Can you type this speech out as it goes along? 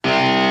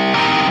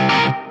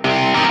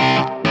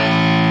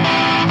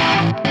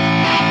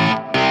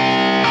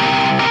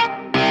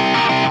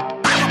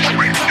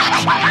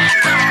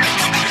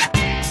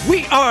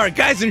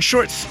Guys in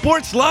Short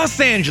Sports Los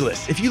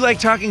Angeles. If you like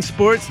talking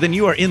sports, then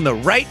you are in the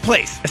right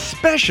place,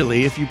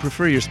 especially if you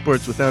prefer your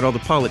sports without all the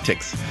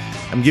politics.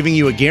 I'm giving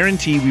you a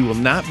guarantee we will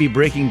not be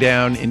breaking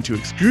down into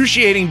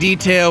excruciating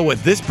detail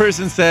what this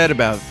person said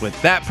about what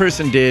that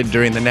person did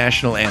during the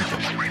national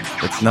anthem.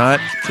 That's not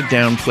to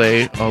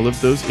downplay all of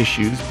those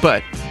issues,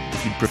 but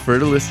if you'd prefer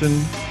to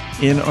listen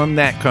in on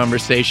that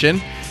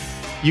conversation,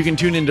 you can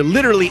tune into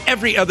literally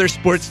every other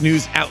sports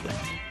news outlet.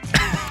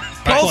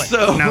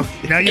 Also,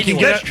 now you can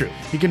get up. True.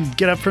 You can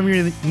get up from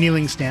your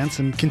kneeling stance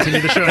and continue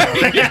the show.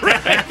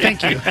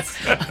 Thank you.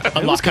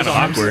 That was kind of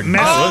awkward.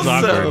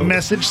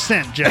 Message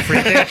sent,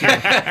 Jeffrey. Thank you.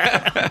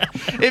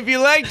 If you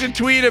like to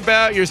tweet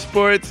about your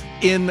sports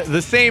in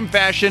the same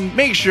fashion,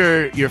 make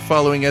sure you're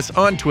following us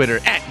on Twitter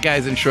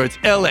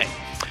 @GuysInShortsLA.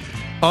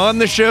 On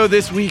the show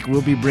this week,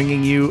 we'll be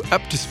bringing you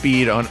up to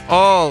speed on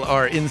all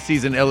our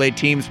in-season LA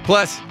teams.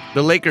 Plus,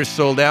 the Lakers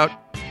sold out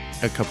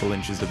a couple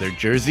inches of their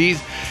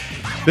jerseys.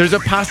 There's a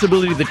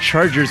possibility the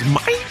Chargers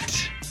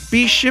might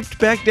be shipped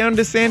back down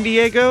to San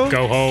Diego.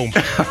 Go home.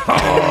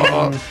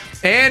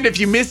 And if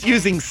you miss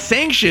using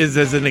sanctions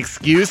as an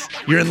excuse,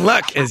 you're in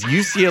luck, as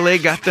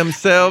UCLA got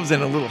themselves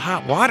in a little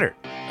hot water.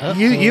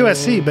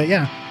 USC, but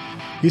yeah.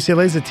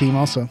 UCLA's a team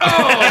also.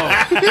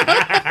 Oh!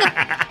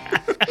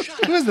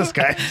 Who is this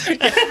guy?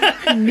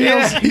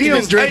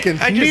 Neil's drinking.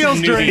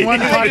 Neil's during one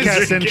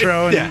podcast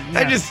intro. And,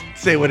 I just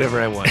say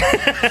whatever I want.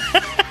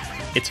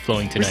 It's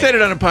flowing tonight. We said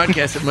it on a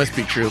podcast. It must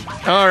be true.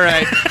 All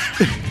right.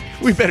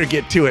 We better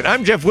get to it.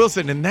 I'm Jeff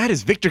Wilson, and that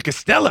is Victor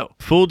Costello.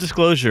 Full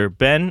disclosure,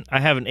 Ben, I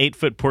have an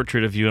 8-foot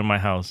portrait of you in my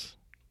house.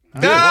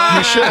 You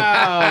should.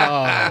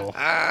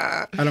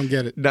 I don't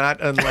get it.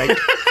 Not unlike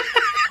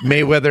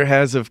Mayweather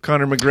has of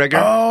Conor McGregor.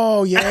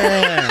 Oh,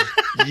 yeah.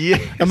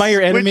 Yes. Am I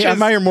your enemy?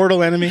 Am I your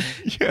mortal enemy?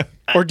 Yeah.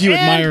 Or do you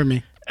admire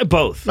me?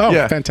 Both. Oh,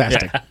 Yeah.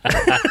 fantastic.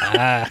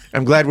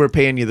 I'm glad we're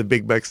paying you the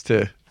big bucks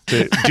to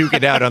duke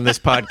it out on this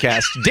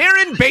podcast.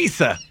 Darren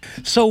Besa.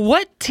 So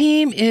what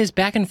team is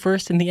back in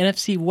first in the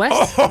NFC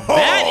West?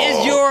 That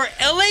is your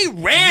LA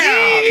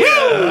Rams.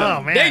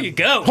 Oh, man. There you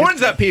go.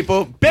 Horns up,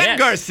 people. Ben Yes.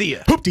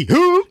 Garcia.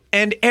 Hoop-de-hoop.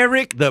 And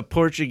Eric, the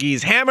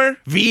Portuguese Hammer,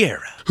 Vieira.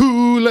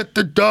 Who let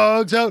the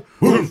dogs out?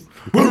 Woof,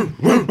 woof,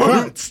 woof,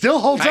 woof. It still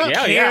holds up.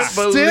 Yeah, yeah. Can't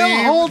Still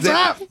believe holds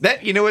that. up.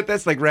 That, you know what?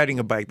 That's like riding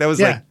a bike. That was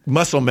Yeah. like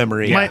muscle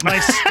memory. My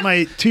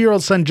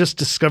 2-year-old son just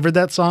discovered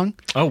that song.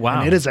 Oh, wow.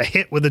 And it is a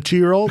hit with the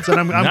 2-year-olds, and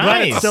I'm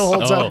glad it Nice. still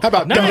holds up. How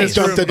about Nice.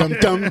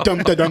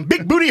 dum-dum-dum-dum-dum-dum-dum,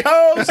 big booty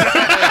hoes?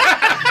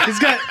 He's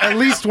got at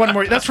least one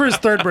more. That's for his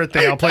 3rd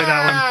birthday. I'll play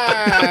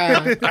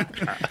that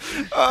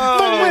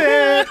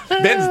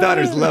one. Ben's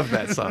daughters love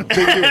that song.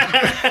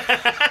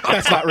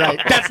 That's not right.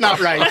 That's not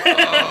right.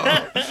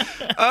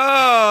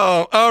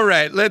 Oh, all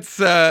right.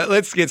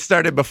 Let's get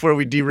started before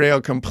we derail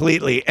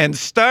completely, and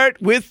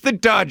start with the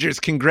Dodgers.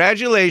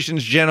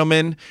 Congratulations,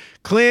 gentlemen!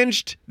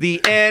 Clinched the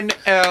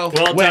NL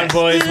Well West.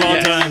 done, boys.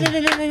 Well done.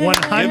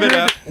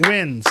 100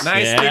 wins.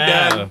 Nicely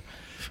done.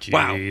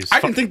 Wow. Jeez.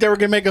 I didn't think they were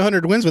going to make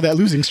 100 wins with that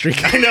losing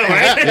streak. I know,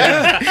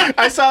 right?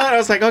 I saw that. I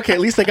was like, okay, at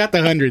least they got the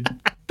 100.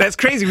 That's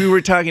crazy. We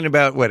were talking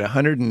about,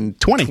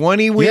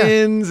 120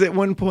 wins at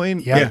one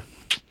point? Yeah.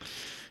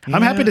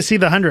 I'm happy to see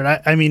the 100.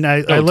 I looked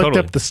totally.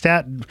 up the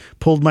stat,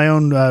 pulled my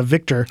own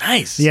Victor.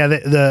 Nice. Yeah,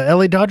 the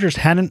LA Dodgers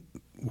hadn't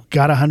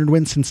got 100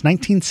 wins since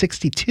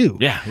 1962.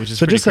 Yeah, which is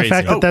so pretty just the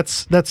fact crazy.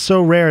 that that's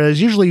so rare.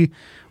 There's usually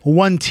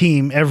one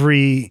team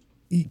every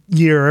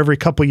year, every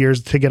couple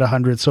years to get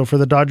 100. So for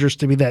the Dodgers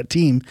to be that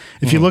team,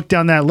 if you look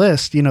down that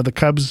list, the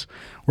Cubs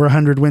were a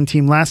 100-win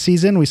team last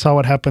season. We saw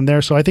what happened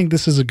there. So I think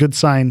this is a good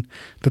sign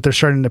that they're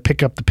starting to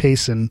pick up the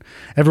pace, and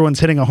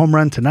everyone's hitting a home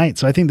run tonight.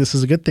 So I think this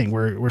is a good thing.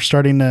 We're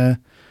starting to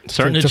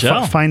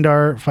gel. find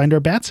our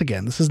bats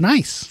again. This is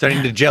nice.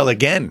 Starting to gel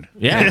again.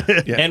 Yeah.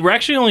 And we're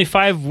actually only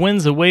 5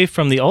 wins away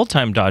from the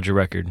all-time Dodger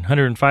record,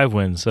 105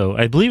 wins. So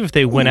I believe if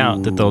they win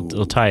out, that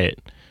they'll tie it,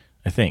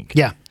 I think.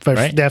 Yeah,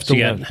 Right? they have to So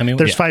you win. got how many-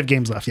 There's yeah. 5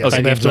 games left. Yeah, Oh, so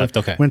 5 they have games to left,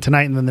 okay. win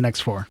tonight and then the next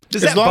 4.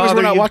 Does As that long as bother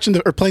we're not you?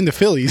 watching or playing the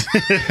Phillies.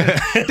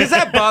 Does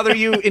that bother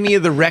you? Any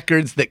of the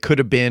records that could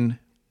have been?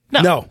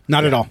 No,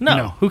 not at all.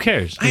 No, who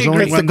cares? There's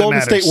only It's the one that Golden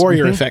matters. State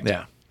Warrior effect.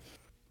 Yeah.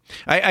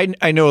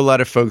 I know a lot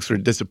of folks were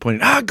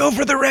disappointed. Go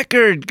for the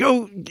record.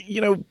 Go,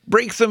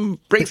 break some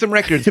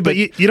records. But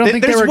you don't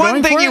think they there's were one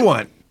going thing for you it?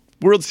 want: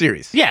 World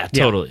Series. Yeah,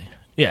 totally.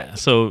 Yeah.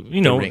 So,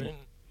 ring.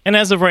 and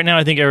as of right now,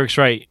 I think Eric's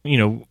right.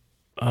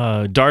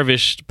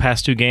 Darvish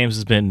past 2 games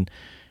has been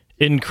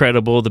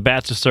incredible. The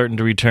bats are starting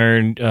to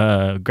return.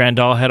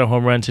 Grandal had a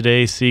home run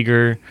today.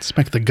 Seager.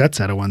 Smack the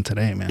guts out of one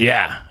today, man.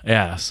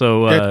 Yeah.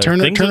 So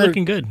Turner, things are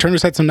looking good.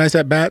 Turner's had some nice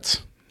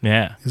at-bats.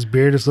 Yeah. His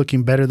beard is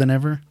looking better than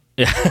ever.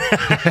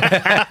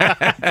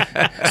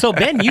 So,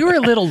 Ben, you were a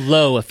little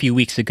low a few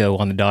weeks ago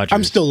on the Dodgers.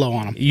 I'm still low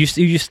on them. You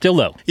still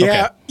low?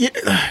 Yeah,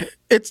 Okay.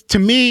 it's to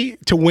me,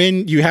 to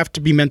win, you have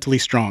to be mentally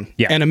strong.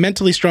 Yeah. And a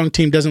mentally strong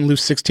team doesn't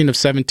lose 16 of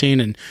 17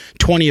 and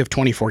 20 of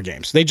 24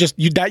 games. They just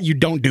you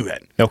don't do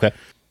it. Okay.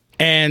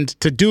 And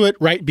to do it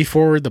right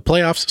before the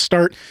playoffs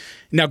start.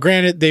 Now,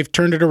 granted, they've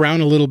turned it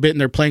around a little bit,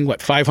 and they're playing,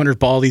 500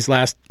 ball these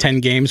last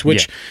 10 games,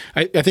 which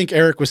I think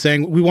Eric was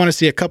saying we want to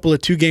see a couple of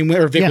 2-game win,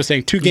 or Vic was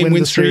saying 2-game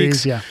win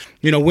streaks. Series,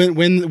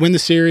 win the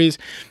series.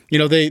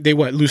 They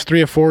lose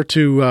 3 or 4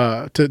 to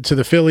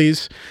the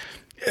Phillies.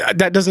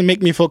 That doesn't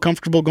make me feel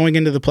comfortable going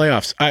into the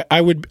playoffs.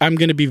 I'm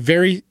going to be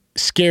very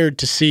scared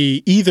to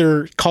see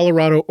either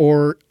Colorado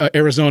or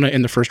Arizona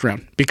in the first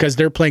round because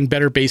they're playing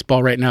better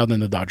baseball right now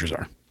than the Dodgers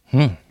are.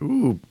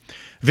 Ooh,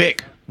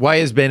 Vic, why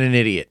is Ben an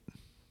idiot?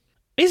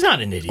 He's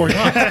not an idiot.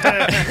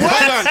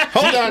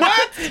 Hold on.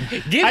 What?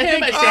 Give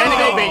him a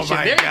standing ovation.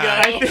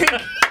 There you go.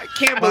 I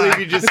can't believe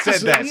you just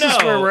said that. This is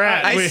where we're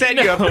at. I set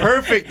you up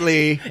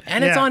perfectly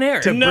And it's on air.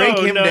 to break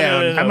him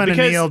down. I'm going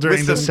to kneel during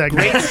with this some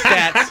segment. great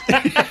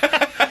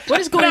stats. What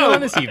is going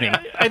on this evening?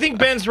 I think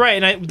Ben's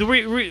right, and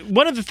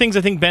one of the things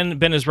I think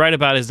Ben is right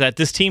about is that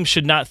this team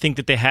should not think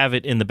that they have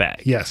it in the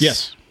bag.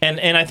 Yes.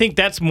 And I think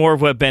that's more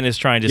of what Ben is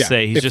trying to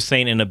say. He's just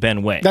saying in a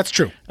Ben way. That's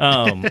true.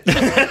 Um,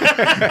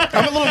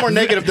 I'm a little more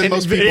negative than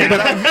most people, but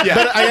I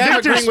am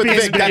Victor agreeing with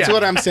speaks- Vic. That's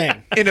what I'm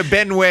saying. In a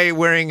Ben way,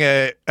 wearing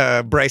a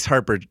Bryce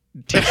Harper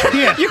t-shirt.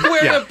 You're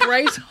wearing a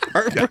Bryce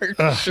Harper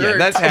shirt. Yeah,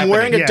 that's I'm happening.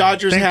 wearing a Yeah,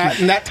 Dodgers thank hat,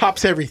 and that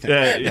tops everything.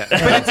 But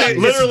it's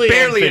Literally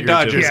barely a and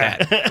Dodgers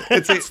figuratively. hat.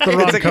 It's a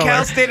wrong Cal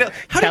color. State.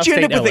 How Cal did you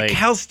end State up with LA. a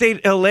Cal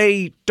State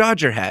LA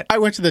Dodger hat? I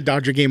went to the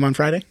Dodger game on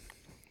Friday.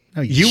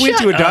 You went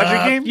to a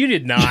Dodger game? You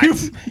did not.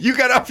 You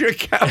got off your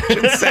couch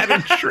and sat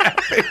in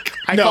traffic.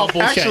 I call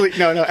bullshit.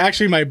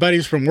 Actually, my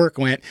buddies from work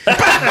went.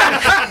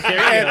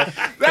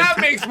 That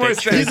makes more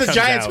sense. He's a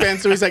Giants fan,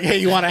 so he's like, "Hey,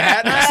 you want a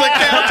hat?" And I was like,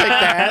 "Yeah, I'll take the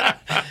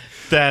hat."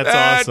 that's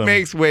That awesome.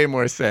 makes way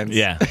more sense.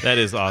 Yeah, that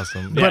is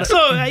awesome. Yeah.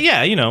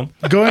 So,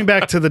 Going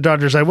back to the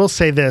Dodgers, I will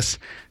say this.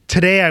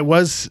 Today I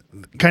was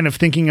kind of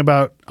thinking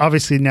about,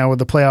 obviously now with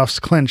the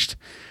playoffs clinched,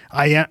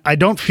 I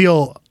don't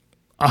feel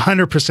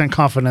 100%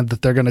 confident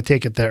that they're going to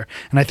take it there.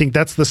 And I think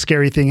that's the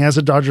scary thing as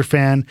a Dodger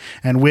fan,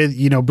 and with,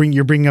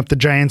 you're bringing up the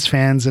Giants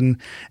fans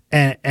and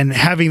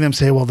having them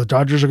say, well, the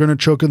Dodgers are going to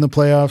choke in the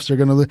playoffs.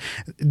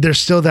 There's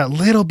still that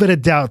little bit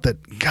of doubt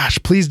that, gosh,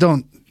 please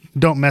don't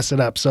mess it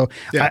up. So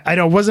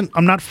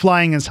I'm not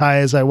flying as high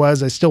as I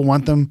was. I still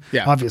want them.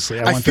 Yeah. Obviously,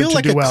 I want feel them to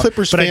like do a well.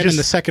 Clippers But fan in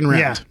the second round.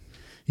 Yeah,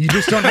 you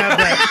just don't have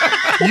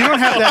that. You don't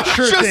have that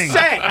sure Just thing.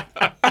 saying.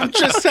 I'm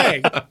just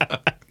saying.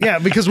 Yeah,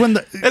 because when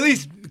At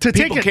least To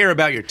take people it- care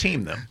about your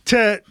team, though.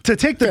 to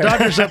take the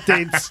Dodgers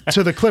updates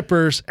to the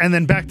Clippers and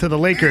then back to the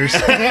Lakers.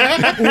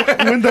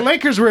 When the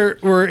Lakers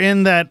were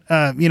in that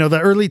the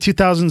early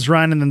 2000s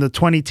run and then the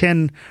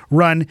 2010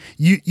 run,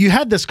 you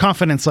had this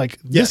confidence like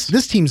Yes.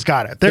 this team's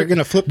got it. They're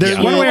gonna flip the There's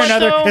switch. one way or You know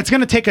what, another. though? It's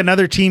going to take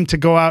another team to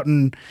go out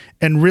and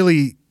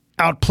really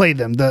outplay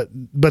them.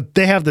 But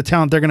they have the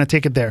talent. They're going to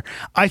take it there.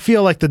 I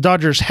feel like the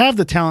Dodgers have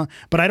the talent,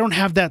 but I don't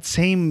have that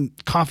same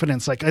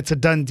confidence. Like it's a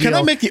done deal. Can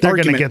I make the They're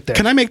going to argument? get there.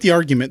 Can I make the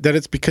argument that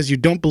it's because you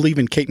don't believe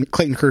in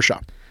Clayton Kershaw?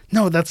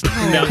 No, that's not.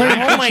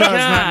 Oh my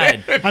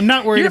God. I'm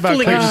not worried You're about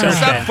fooling Clayton yourself.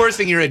 Kershaw. Stop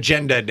forcing your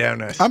agenda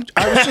down us. I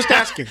was just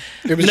asking.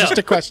 It was just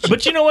a question.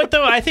 But you know what,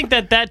 though? I think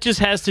that just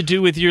has to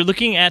do with you're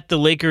looking at the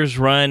Lakers'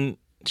 run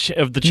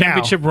of the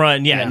championship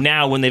run. Yeah,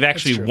 now when they've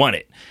actually won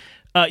it.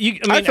 I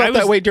felt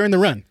that way during the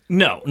run.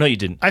 No, you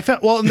didn't. I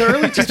felt in the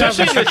early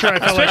 2000s. For sure, I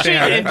felt like they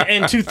Especially had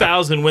it. in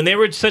 2000 when they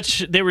were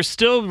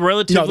still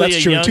relatively No, that's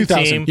a true. young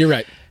 2000. team. You're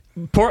right.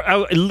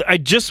 I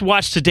just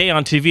watched today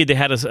on TV. They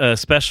had a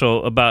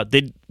special about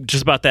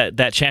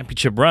that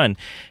championship run,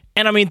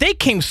 and I mean they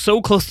came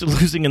so close to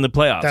losing in the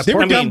playoffs. They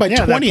were down by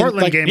that 20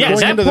 Portland game. going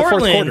that into the fourth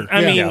Portland. quarter. I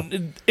Yeah.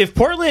 mean, if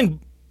Portland,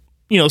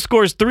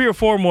 scores 3 or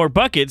 4 more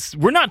buckets,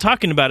 we're not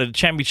talking about a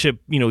championship,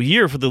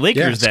 year for the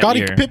Lakers that Scottie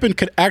year. Pippen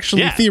could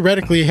actually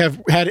theoretically have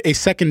had a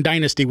second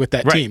dynasty with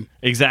that Right, team.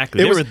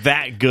 exactly. They were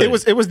that good. It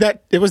was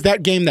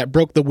that game that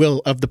broke the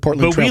will of the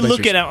Portland But we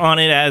Trailblazers. look on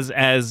it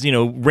as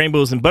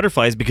rainbows and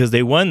butterflies because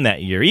they won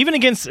that year. Even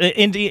against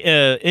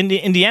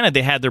Indiana,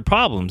 they had their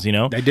problems.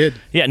 They did.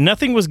 Yeah,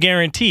 nothing was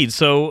guaranteed.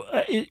 So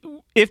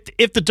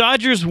if the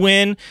Dodgers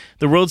win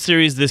the World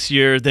Series this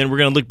year, then we're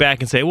going to look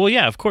back and say, well,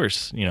 yeah, of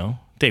course,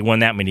 they won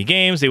that many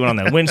games. They went on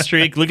that win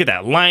streak. Look at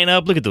that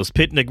lineup. Look at those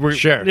pit.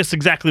 Sure. That's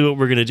exactly what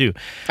we're going to do.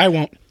 I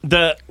won't.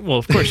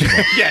 Of course you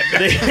won't.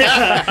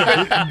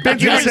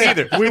 You wouldn't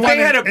either. We If won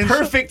they had a in-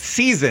 perfect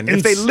season,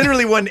 if they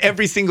literally won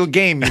every single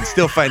game, you'd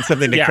still find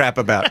something to crap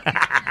about.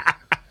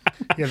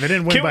 Yeah, they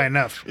didn't win by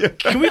enough.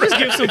 Can we just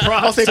give some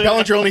props? I'll say to-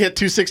 Bellinger only hit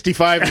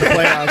 265 in the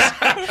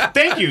playoffs.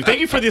 Thank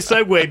you for the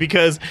segue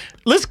because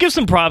let's give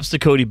some props to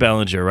Cody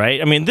Bellinger, right?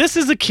 I mean, this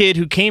is a kid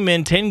who came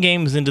in 10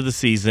 games into the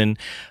season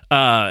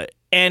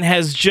and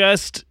has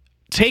just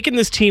taken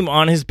this team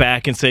on his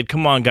back and said,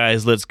 come on,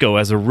 guys, let's go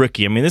as a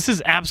rookie. I mean, this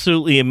is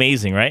absolutely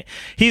amazing, right?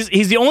 He's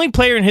the only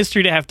player in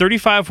history to have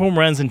 35 home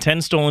runs and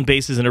 10 stolen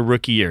bases in a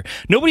rookie year.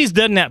 Nobody's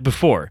done that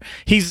before.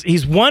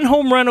 He's 1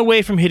 home run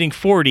away from hitting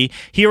 40.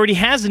 He already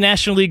has the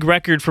National League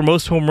record for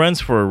most home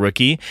runs for a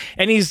rookie,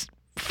 and he's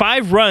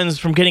 5 runs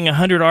from getting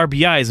 100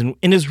 RBIs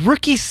in his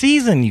rookie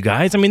season, you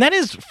guys. I mean, that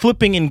is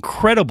flipping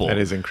incredible. That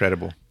is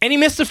incredible. And he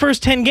missed the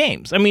first 10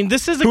 games. I mean,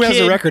 this is a Who kid. has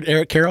the record?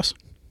 Eric Karros?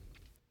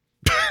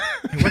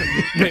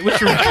 Wait, what's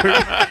your record?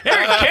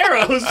 Eric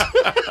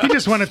Karros. He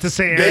just wanted to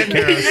say Eric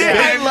Karros.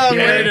 I love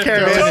Eric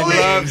Karros. Totally-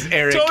 Loves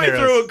Eric Totally Karros.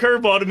 threw a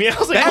curveball to me. I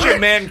was like, That's your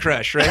man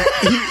crush, right?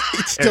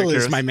 It still Eric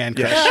is Karros. my man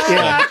crush.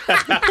 Yeah.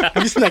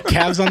 Have you seen that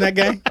calves on that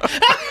guy?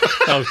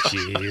 Oh,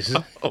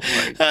 jeez.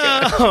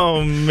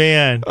 oh,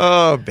 man.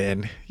 Oh,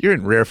 Ben, you're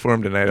in rare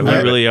form tonight. I You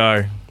love really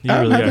are. You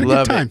I'm really having a are.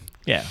 Love good it. time.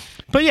 Yeah.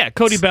 But yeah,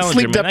 Cody Bellinger.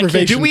 Sleep man, I can't-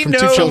 deprivation. Do we from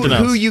two know children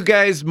who else. you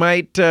guys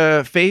might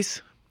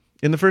face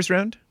in the first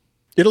round?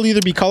 It'll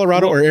either be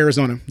Colorado or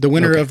Arizona, the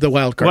winner of the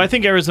wild card. Well, I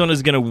think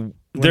Arizona's going to.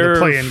 They're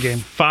play-in game.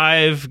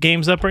 5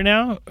 games up right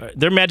now.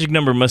 Their magic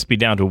number must be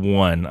down to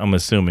 1, I'm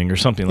assuming, or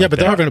something yeah, like but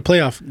that. they're having a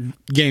playoff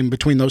game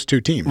between those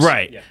two teams.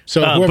 Right.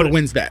 So whoever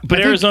wins that.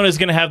 But Arizona is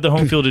going to have the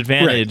home field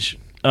advantage.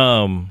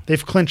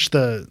 They've clinched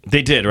the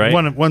They did, right?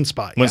 one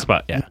spot. One yeah.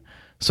 spot, yeah.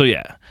 So,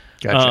 yeah.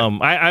 Gotcha.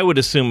 I would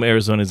assume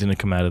Arizona's going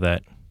to come out of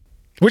that.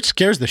 Which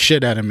scares the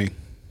shit out of me.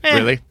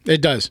 Really?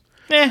 It does.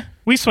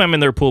 We swam in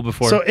their pool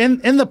before. So in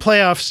the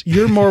playoffs,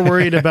 you're more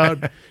worried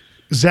about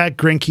Zach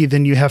Greinke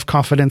than you have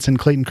confidence in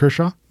Clayton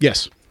Kershaw?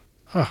 Yes.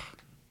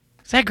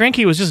 Zach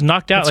Greinke was just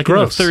knocked out That's in the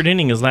gross. 3rd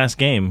inning his last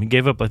game. He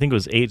gave up, I think it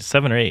was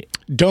 7 or 8.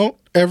 Don't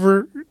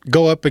ever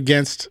go up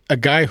against a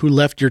guy who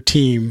left your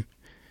team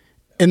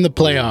in the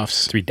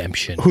playoffs. It's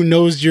redemption. Who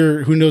knows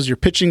your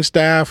pitching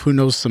staff, who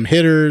knows some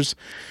hitters.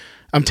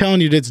 I'm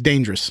telling you, it's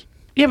dangerous.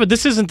 Yeah, but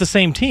this isn't the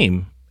same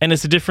team, and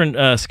it's a different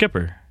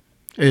skipper.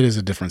 It is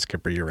a different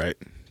skipper, you're right.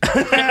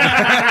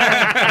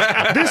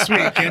 This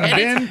week, and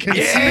Ben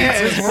concedes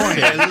his point.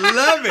 I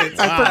love it.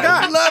 I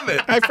forgot. I love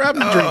it. I've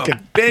been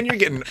drinking. Ben, you're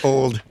getting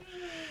old.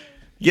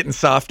 Getting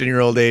soft in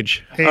your old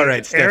age. All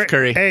right, Steph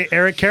Curry. Hey,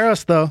 Eric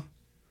Karros, though.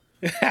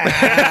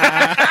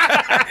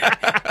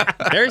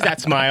 There's that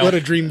smile. What a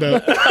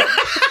dreamboat.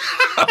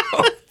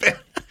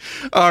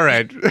 All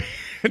right.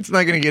 It's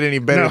not going to get any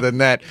better than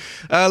that.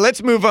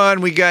 Let's move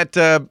on. We got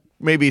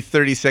maybe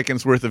 30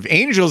 seconds worth of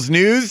Angels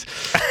news.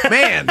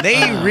 Man,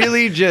 they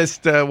really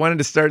just wanted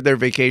to start their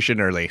vacation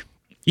early.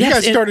 You Yes,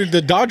 guys and- started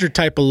the Dodger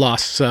type of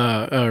loss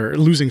or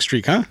losing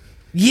streak, huh?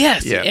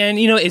 Yes, Yeah. and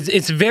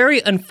it's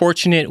very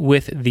unfortunate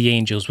with the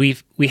Angels. We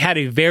had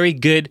a very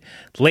good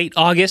late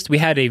August, we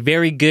had a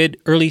very good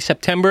early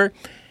September,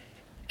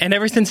 and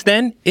ever since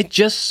then it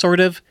just sort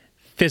of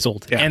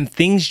fizzled and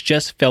things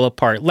just fell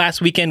apart.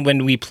 Last weekend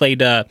when we played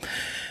the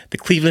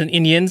Cleveland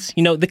Indians,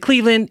 the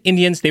Cleveland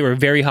Indians, they were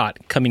very hot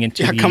coming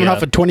into Coming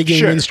off a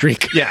 20-game win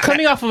streak. Yeah.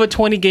 Coming off of a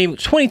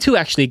 22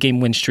 actually game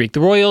win streak.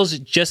 The Royals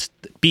just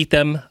beat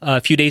them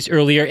a few days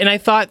earlier, and I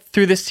thought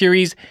through this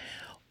series,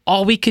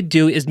 all we could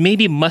do is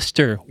maybe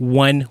muster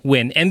one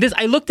win. And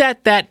I looked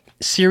at that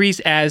series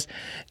as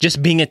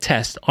just being a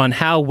test on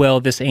how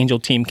well this Angel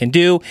team can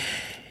do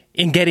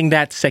in getting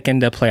that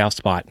second playoff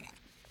spot.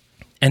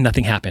 And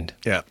nothing happened.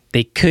 Yeah.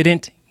 They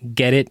couldn't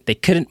get it. They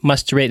couldn't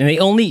muster it. And they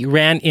only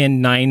ran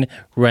in 9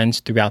 runs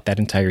throughout that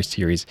entire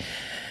series.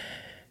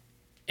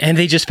 And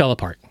they just fell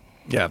apart.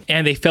 Yeah.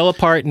 And they fell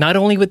apart not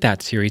only with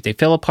that series, they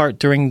fell apart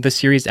during the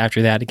series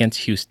after that against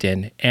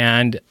Houston.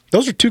 And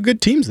Those are two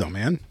good teams, though,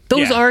 man.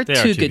 those Yeah, are they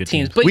are two two good good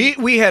teams. teams.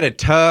 But We had a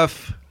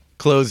tough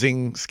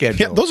closing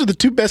schedule. Yeah, those are the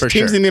two best For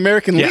teams sure. in the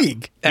American Yeah.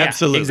 League. Yeah,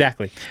 Absolutely.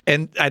 exactly.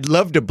 And I'd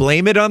love to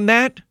blame it on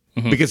that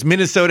because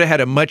Minnesota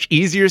had a much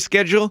easier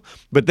schedule,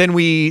 but then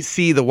we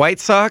see the White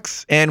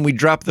Sox and we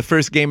drop the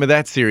first game of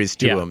that series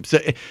to Yeah. them. So,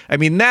 I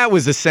mean, that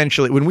was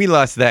essentially when we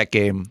lost that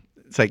game.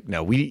 It's like,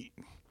 no,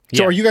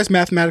 So are you guys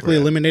mathematically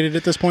eliminated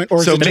at this point? Or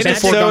is so it just a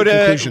foregone Minnesota,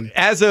 conclusion?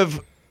 as of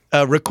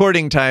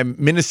recording time,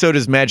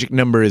 Minnesota's magic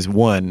number is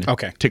 1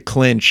 to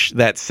clinch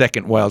that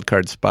second wild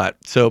card spot.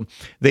 So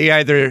they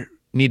either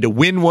need to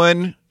win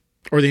one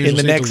Or the in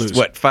Angels the need to next,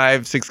 lose?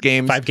 5-6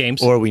 games? 5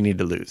 games. Or we need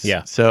to lose.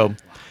 Yeah. So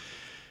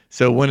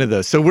one of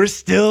those. So we're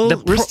still That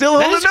holding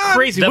is on.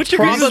 crazy. The What's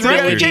your guys'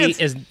 probability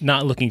record? is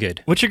not looking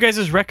good. What's your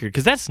guys' record?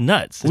 Because that's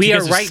nuts. that We you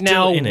are guys right still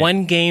now in it.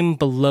 1 game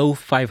below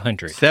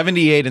 500.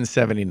 78 and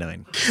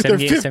 79. They're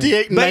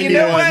 58 and But 91. you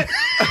know what?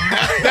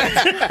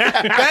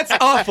 That's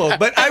awful.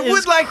 But I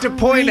would like to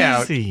point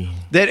out crazy.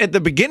 that at the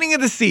beginning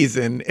of the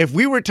season, if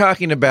we were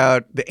talking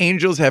about the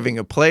Angels having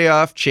a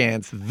playoff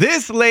chance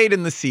this late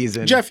in the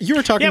season, Jeff, you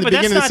were talking Yeah, at the but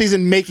that's beginning of the not-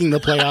 season making the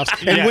playoffs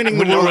and Yeah, winning the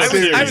winning the World World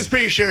Series. I was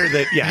pretty sure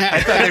that,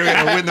 I thought they were going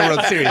to win the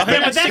World Series. Yeah,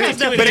 but that has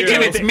nothing But to do again,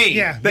 with it's it. me.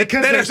 Yeah, that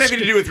because has they're nothing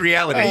to do with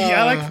reality.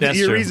 I like That's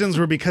your true. reasons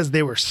were because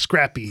they were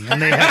scrappy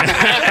and they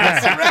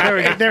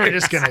had they were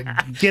just gonna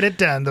get it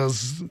done.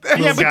 Those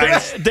Yeah, but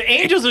guys. the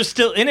Angels are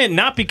still in it,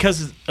 not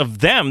because of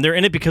them. They're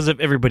in it because of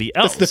everybody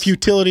else. That's the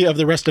futility of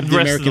the rest of the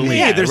rest of American the League. league.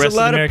 Yeah, there's the a rest of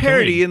lot the of American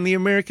parity League. in the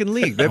American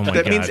League. That, Oh my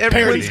that means God,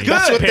 everyone's parity. good.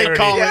 That's what they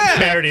call it. Yeah.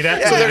 Parity.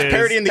 That's So what there's it is.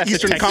 parity in the That's a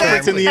Eastern Texas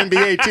Conference in the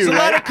NBA too, It's a lot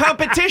right? of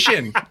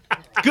competition.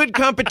 Good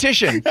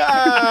competition.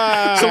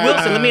 So,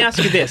 Wilson, let me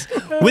ask you this.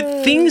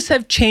 Would things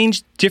have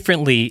changed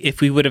differently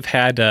if we would have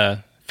had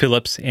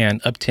Phillips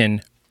and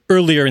Upton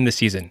earlier in the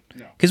season?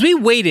 Because we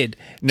waited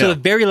till No. the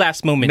very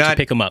last moment to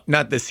pick him up.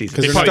 Not this season.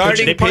 'Cause they're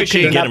Starting they probably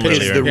pitching should've get him is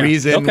earlier. the Yeah.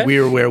 reason Okay. we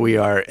are where we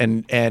are,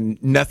 and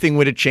nothing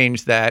would have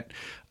changed that.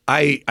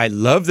 I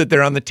love that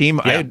they're on the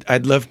team. Yeah.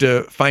 I'd love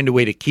to find a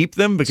way to keep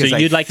them because So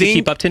you'd like to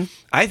keep Upton?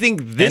 I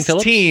think this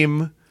Phillips?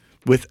 team,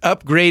 with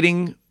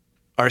upgrading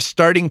our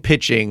starting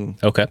pitching,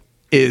 Okay.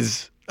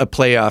 is a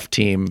playoff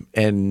team,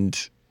 and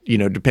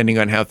depending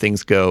on how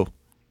things go,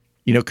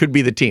 could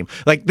be the team.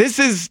 Like this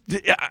is,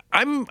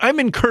 I'm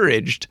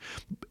encouraged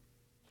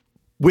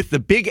with the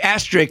big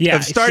asterisk Yeah,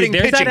 of starting see,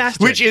 there's that pitching,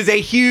 asterisk. which is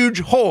a huge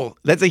hole.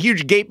 That's a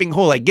huge gaping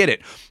hole. I get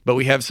it, but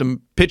we have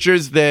some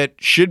pitchers that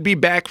should be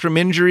back from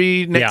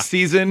injury next Yeah.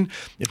 season.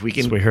 If we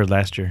can, That's what we heard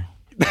last year.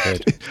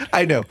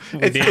 I know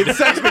it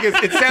sucks because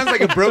it sounds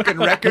like a broken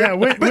record, Yeah,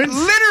 but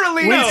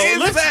literally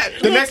it is that.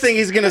 The next thing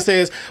he's going to say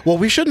is, "Well,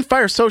 we shouldn't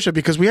fire Sosha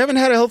because we haven't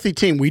had a healthy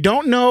team. We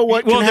don't know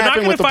what Well, can they're not happen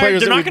going with to the fire.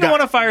 players They're that not we've going to got."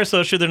 want to fire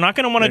Sosha. They're not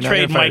going to want to They're not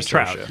trade gonna fire Mike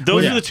Trout. Sosha.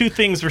 Those Yeah. are the two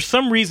things. For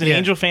some reason,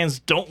 Angel fans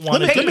don't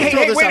want to Hey, do. hey, throw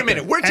hey, this wait out a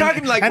minute. there. We're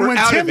talking like and we're when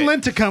out Tim of it.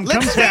 Lincecum Let's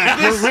comes save back,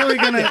 this- we're really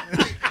gonna.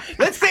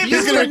 Let's save He's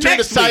this going for to return to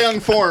next Cy week. Young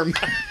form.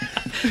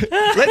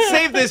 Let's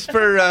save this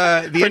for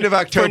the end of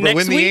October next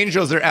when the week?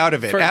 Angels are out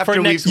of it. For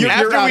after next we week.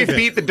 You're out we of it.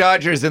 beat the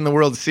Dodgers in the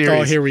World Series.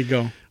 Oh, here we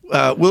go.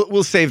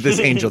 We'll save this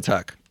Angel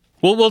talk.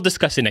 We'll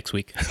discuss it next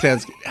week.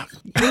 Sounds good.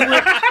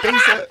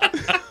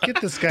 Get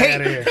this guy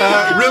out of here.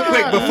 Real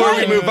quick before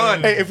we move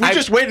on. Hey, if we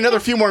just wait another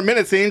few more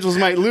minutes, the Angels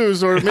might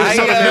lose or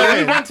Minnesota I, may We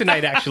win. won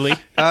tonight, actually.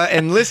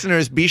 And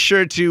listeners, be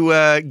sure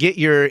to get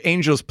your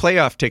Angels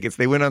playoff tickets.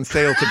 They went on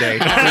sale today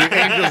for your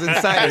Angels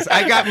Insiders.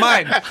 I got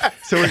mine.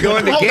 So we're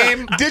going to Hold on.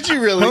 game. Did you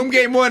really? Home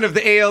game 1 of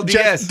the ALDS.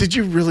 Jeff, did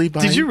you really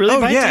buy? Did you really?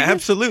 Oh buy yeah, tickets?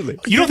 absolutely.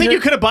 You don't think you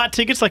could have bought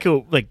tickets like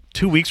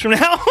 2 weeks from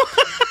now?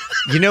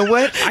 You know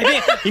what? I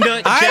think,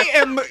 Jeff,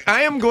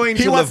 I am going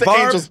He to wants the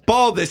LeVar Angels-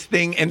 Ball this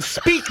thing and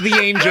speak the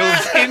Angels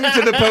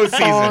into the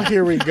postseason. Oh,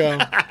 here we go.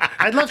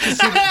 I'd love to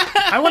see.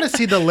 I want to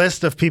see the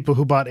list of people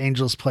who bought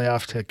Angels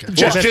playoff tickets.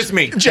 Just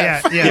me.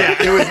 Yeah, yeah.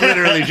 Yeah, it was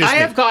literally just I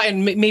me. have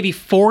gotten maybe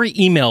 4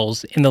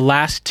 emails in the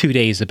last 2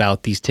 days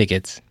about these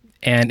tickets,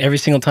 and every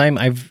single time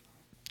I've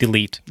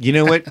delete. You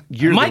know what?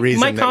 You're My the reason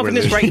my that we're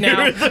confidence right losing.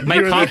 now,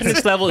 my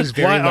confidence level is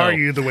very Why low. are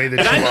you the way that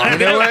you are? You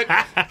know what?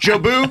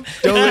 Jobu,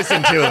 don't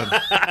listen to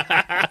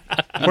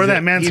him. Or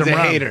that man He's some a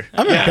rum. hater.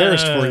 I'm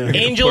embarrassed for you. Pour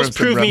Angels him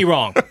some prove me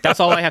rum. wrong. That's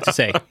all I have to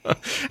say.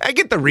 I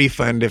get the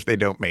refund if they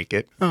don't make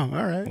it. Oh, all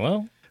right.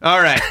 Well, All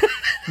right.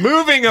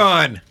 Moving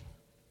on.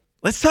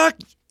 Let's talk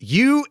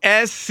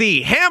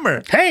USC.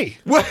 Hammer. Hey,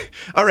 What?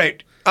 All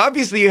right.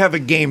 Obviously, you have a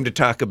game to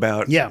talk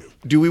about. Yeah.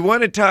 Do we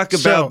want to talk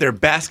So- about their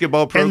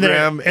basketball and their-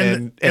 program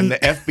and- and the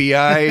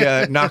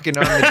FBI knocking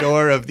on the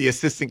door of the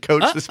assistant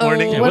coach this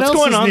morning? what what's else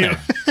going is on new?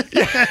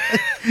 there?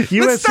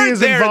 USC start is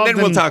there, and involved then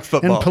we'll in, talk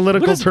football. in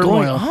political What is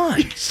going turmoil.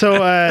 on?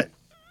 So,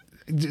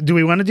 do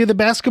we want to do the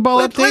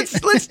basketball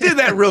update? Let's do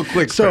that real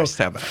quick So, first.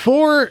 How about?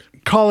 4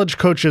 college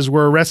coaches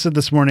were arrested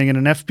this morning in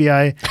an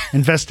FBI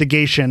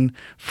investigation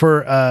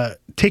for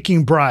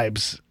taking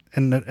bribes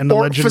and an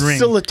Or alleged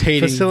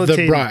facilitating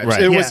the bribes.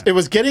 Right. It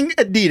was getting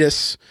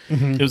Adidas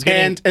It was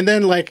getting and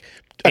then like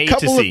a A to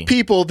couple C. of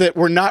people that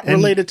were not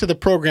related to the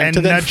program and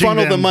to then nudging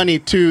funnel the them. money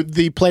to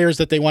the players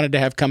that they wanted to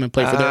have come and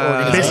play for their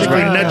organization.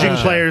 basically Right. nudging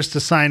players to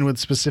sign with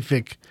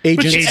specific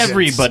Agents. Which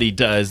everybody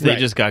does. They Right.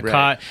 just got Right.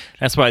 caught.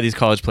 That's why these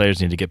college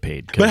players need to get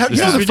paid. 'cause But this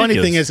you know is the funny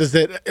ridiculous. thing is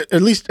that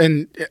at least,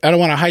 and I don't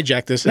want to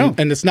hijack this,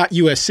 and it's not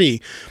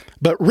USC,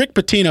 but Rick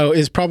Pitino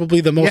is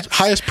probably the most Yes.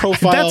 highest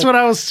profile. That's what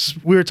I was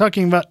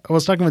talking about. I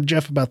was talking with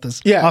Jeff about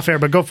this off air,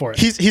 but go for it.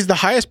 He's the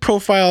highest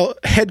profile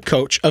head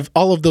coach of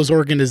all of those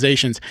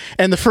organizations.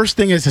 And the first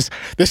thing is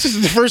this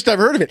is the first I've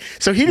heard of it.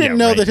 So he didn't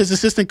know right. that his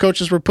assistant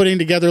coaches were putting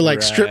together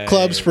like strip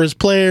clubs for his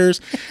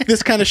players,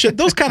 this kind of shit.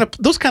 Those kind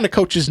of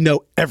coaches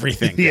know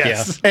everything.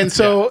 Yes. And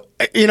so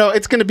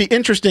it's going to be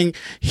interesting.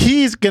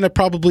 He's going to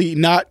probably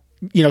not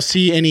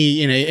see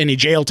any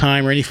jail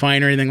time or any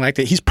fine or anything like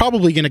that. He's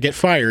probably going to get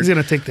fired. He's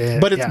going to take the hit.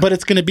 But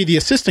it's going to be the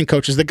assistant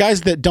coaches, the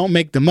guys that don't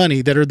make the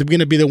money, that are going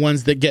to be the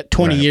ones that get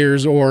 20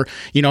 years or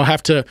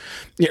have to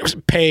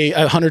pay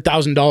a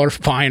 $100,000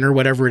 fine or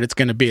whatever it's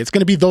going to be. It's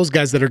going to be those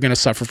guys that are going to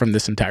suffer from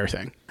this entire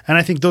thing. And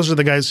I think those are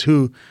the guys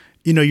who,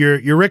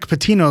 your Rick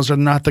Pitinos are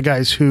not the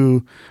guys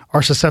who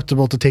are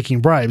susceptible to taking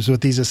bribes. With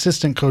these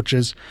assistant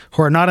coaches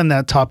who are not in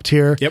that top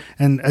tier, Yep.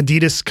 and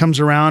Adidas comes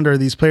around or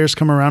these players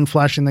come around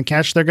flashing the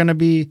cash, they're going to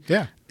be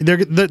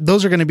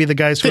those are going to be the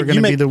guys who are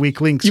going to be the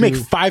weak links. You make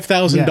who-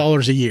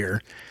 $5,000 a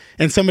year,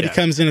 and somebody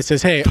comes in and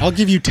says, "Hey, I'll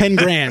give you 10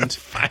 grand."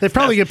 They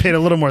probably get paid a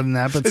little more than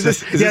that. But Is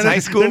this high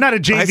school? They're not a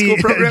High JV school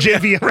program?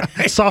 JV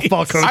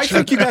softball coach. I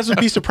think you guys would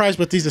be surprised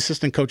what these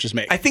assistant coaches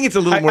make. I think it's a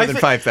little more than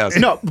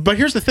 5,000. No, but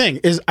here's the thing: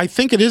 is I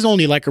think it is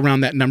only like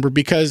around that number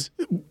because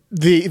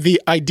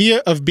the idea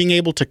of being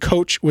able to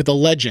coach with a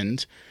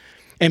legend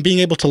and being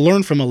able to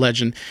learn from a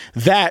legend,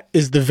 that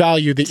is the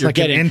value that you're like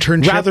an getting,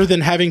 internship. rather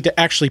than having to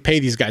actually pay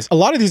these guys. A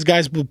lot of these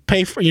guys will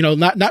pay for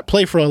not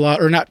play for a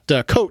lot or not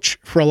coach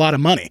for a lot of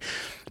money.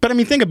 But I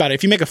mean, think about it.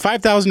 If you make a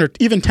 $5,000 or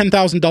even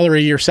 $10,000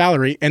 a year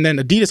salary, and then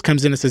Adidas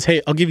comes in and says,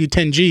 "Hey, I'll give you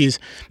 10 G's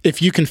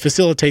if you can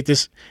facilitate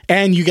this,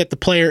 and you get the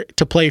player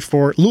to play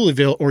for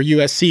Louisville or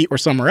USC or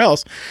somewhere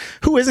else,"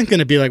 who isn't going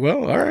to be like,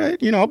 "Well, all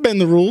right, I'll bend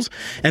the rules."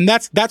 And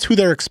that's who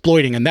they're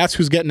exploiting, and that's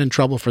who's getting in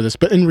trouble for this.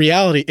 But in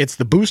reality, it's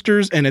the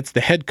boosters and it's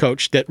the head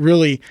coach that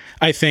really,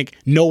 I think,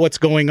 know what's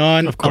going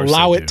on,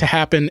 allow it to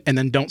happen, and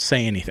then don't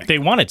say anything. They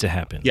want it to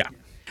happen. Yeah.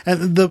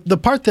 And the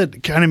part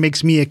that kind of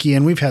makes me icky,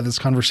 and we've had this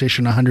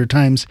conversation 100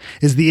 times,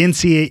 is the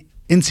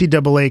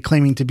NCAA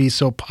claiming to be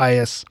so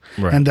pious,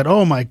 and that,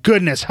 oh my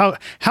goodness,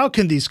 how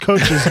can these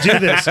coaches do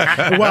this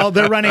while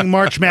they're running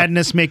March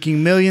Madness,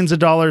 making millions of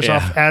dollars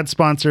off ad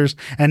sponsors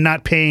and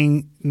not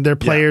paying their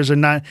players,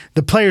 and not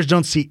the players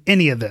don't see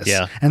any of this,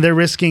 and they're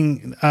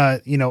risking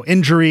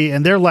injury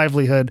and their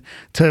livelihood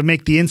to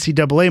make the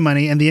NCAA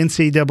money, and the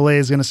NCAA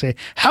is going to say,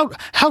 how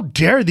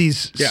dare these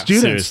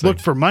students seriously. look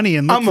for money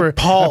and look I'm for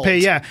appalled. pay?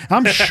 Yeah,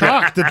 I'm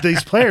shocked that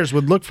these players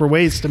would look for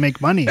ways to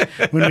make money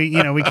when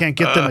we can't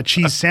get them a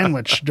cheese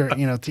sandwich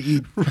to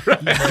eat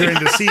during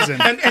the season.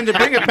 And to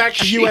bring it back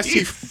to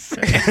USC,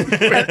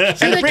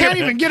 And they can't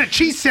even get a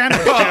cheese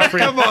sandwich,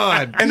 Jeffrey. Come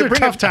on. And they're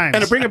tough times.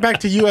 and to bring it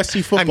back to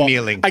USC football, I'm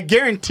kneeling. I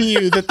guarantee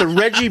you that the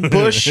Reggie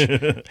Bush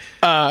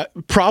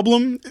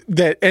problem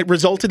that it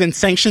resulted in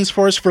sanctions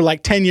for us for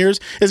like 10 years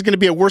is going to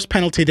be a worse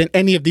penalty than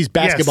any of these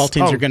basketball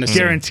teams are going to see.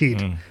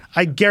 Guaranteed.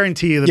 I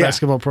guarantee you the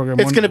basketball program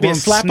It's going to be a won't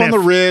slap on sniff. the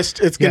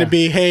wrist. It's going to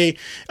Yeah. be, hey,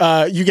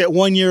 you get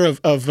 1 year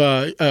of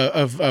tournament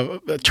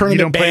You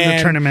don't play in ban,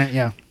 the tournament,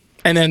 yeah.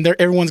 and then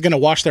everyone's going to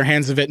wash their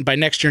hands of it, and by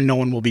next year, no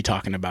one will be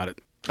talking about it.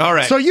 All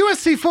right. So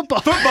USC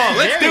football.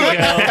 let's do it.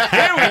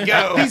 There we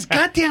go. These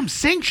goddamn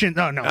sanctions.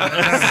 Oh, no. There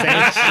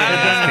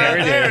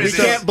it We is.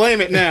 can't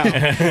blame it now.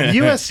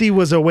 USC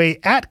was away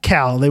at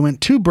Cal. They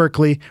went to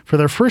Berkeley for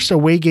their first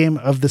away game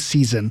of the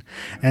season.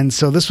 And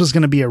so this was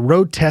going to be a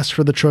road test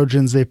for the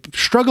Trojans. They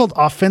struggled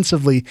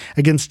offensively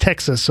against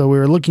Texas, so we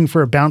were looking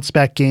for a bounce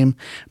back game,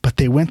 but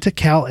they went to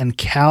Cal, and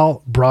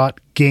Cal brought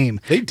game.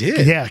 They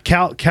did. Yeah,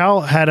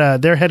 Cal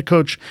had their head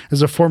coach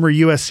as a former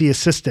USC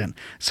assistant.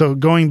 So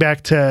going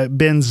back to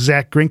Ben's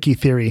Zach Greinke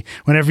theory,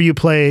 whenever you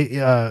play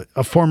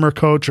a former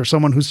coach or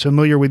someone who's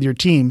familiar with your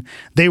team,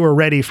 they were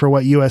ready for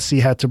what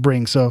USC had to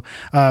bring. So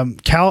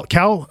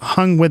Cal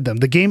hung with them.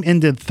 The game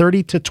ended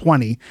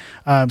 30-20.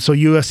 So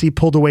USC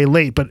pulled away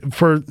late, but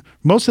for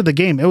most of the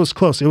game, it was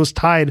close. It was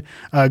tied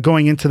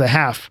going into the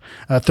half,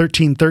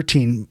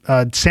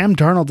 13-13. Sam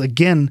Darnold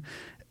again.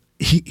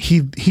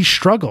 He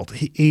struggled.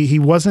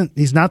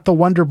 He's not the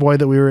wonder boy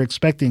that we were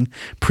expecting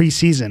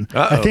preseason.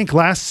 I think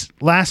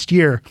last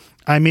year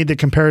I made the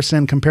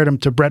compared him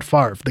to Brett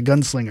Favre, the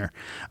gunslinger.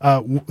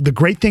 The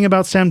great thing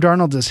about Sam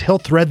Darnold is he'll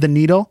thread the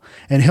needle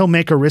and he'll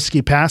make a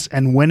risky pass,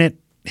 and when it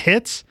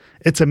hits,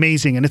 it's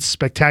amazing and it's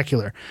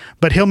spectacular.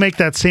 But he'll make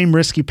that same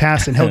risky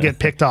pass and he'll get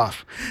picked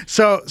off.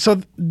 So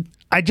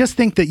I just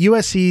think that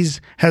USC's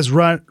has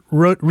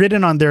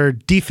ridden on their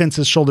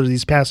defense's shoulders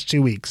these past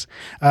 2 weeks.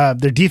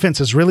 Their defense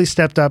has really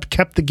stepped up,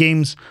 kept the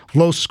games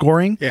low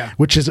scoring,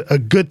 which is a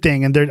good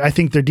thing. And I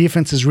think their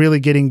defense is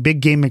really getting big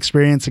game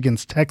experience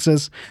against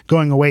Texas,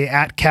 going away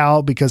at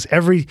Cal, because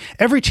every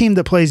team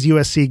that plays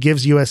USC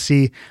gives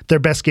USC their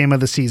best game of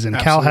the season.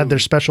 Absolutely. Cal had their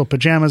special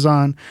pajamas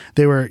on.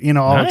 They were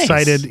all Nice.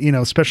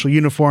 excited, special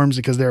uniforms,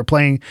 because they were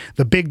playing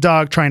the big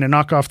dog, trying to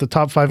knock off the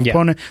top 5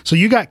 opponent. So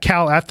you got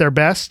Cal at their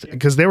best,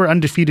 because they were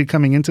undefeated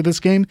coming into this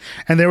game,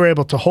 and they were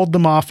able to hold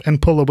them off and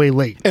pull away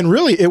late. And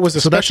really, it was a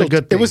that's special. a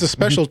good It was thing. a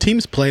special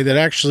teams play that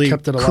actually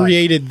Kept it alive.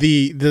 created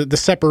the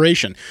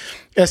separation.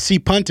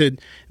 SC punted.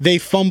 They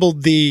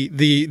fumbled the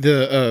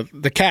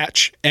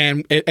catch,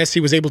 and SC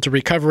was able to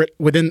recover it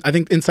within, I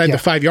think, inside the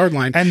 5-yard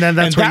line. And then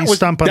that's where you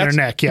stomp on their that's-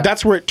 neck. Yeah,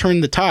 that's where it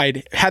turned the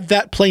tide. Had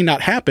that play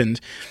not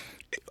happened,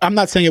 I'm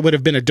not saying it would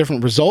have been a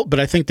different result, but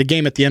I think the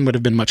game at the end would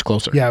have been much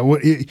closer. Yeah,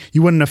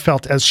 you wouldn't have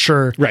felt as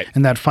sure Right.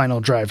 in that final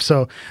drive.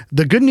 So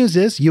the good news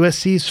is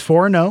USC's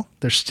 4-0.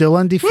 They're still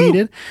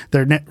undefeated.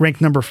 They're ranked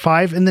number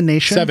 5 in the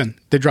nation. 7.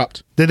 They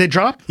dropped. Did they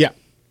drop? Yeah.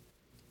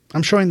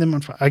 I'm showing them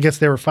on 5. I guess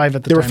they were 5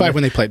 at the time. They were 5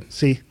 when they played.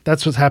 See,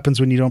 that's what happens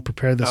when you don't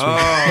prepare this week.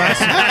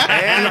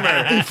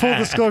 In full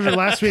disclosure,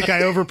 last week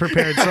I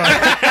over-prepared, so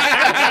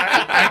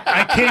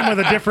I came with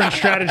a different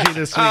strategy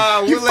this week.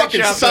 We'll let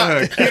you off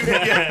the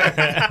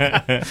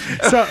hook.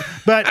 So,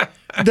 but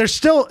they're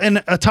still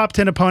a top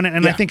 10 opponent,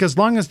 and I think as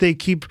long as they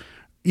keep,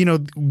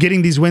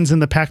 getting these wins in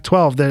the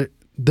Pac-12,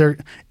 they're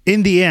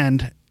in the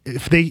end,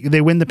 if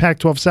they win the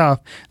Pac-12 South,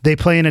 they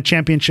play in a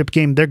championship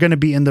game, they're going to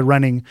be in the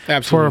running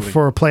for a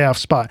playoff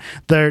spot.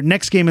 Their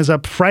next game is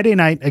up Friday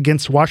night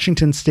against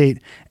Washington State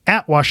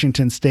at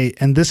Washington State,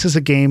 and this is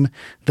a game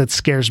that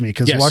scares me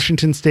because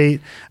Washington State,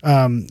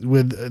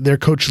 with their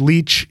coach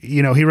Leach,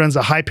 he runs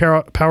a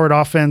high-powered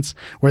offense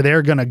where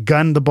they're going to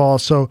gun the ball.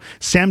 So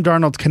Sam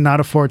Darnold cannot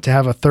afford to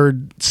have a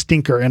third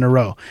stinker in a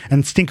row,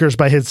 and stinkers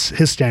by his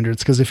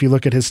standards, because if you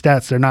look at his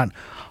stats, they're not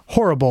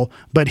horrible,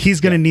 but he's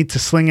going to need to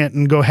sling it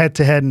and go head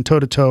to head and toe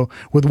to toe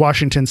with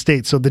Washington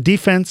State. So the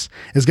defense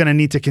is going to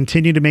need to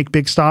continue to make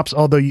big stops,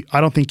 although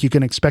I don't think you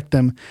can expect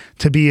them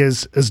to be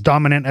as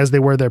dominant as they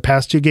were their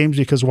past 2 games,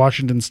 because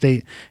Washington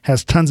State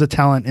has tons of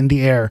talent in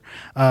the air.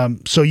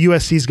 So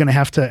USC is going to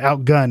have to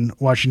outgun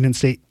Washington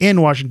State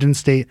in Washington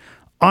State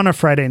on a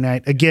Friday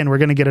night. Again, we're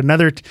going to get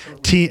another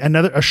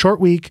a short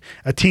week,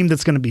 a team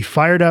that's going to be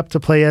fired up to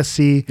play SC.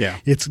 Yeah.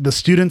 It's the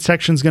student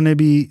section's going to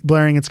be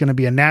blaring. It's going to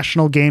be a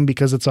national game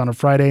because it's on a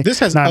Friday. This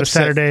has not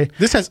upset, a Saturday.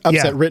 This has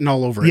upset written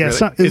all over it. Yeah,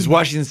 really. Is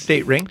Washington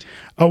State ranked?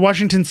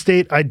 Washington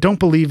State, I don't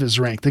believe is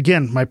ranked.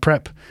 Again, my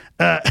prep.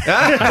 That's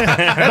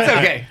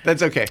okay.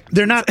 That's okay.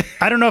 They're not.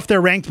 I don't know if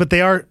they're ranked, but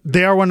they are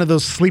one of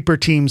those sleeper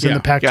teams in Yeah,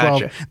 the Pac-12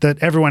 gotcha. that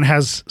everyone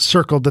has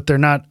circled that they're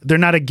not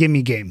a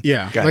gimme game.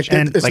 Yeah, Gotcha. like,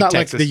 And it's like not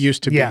Texas. like they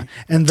used to Yeah, be.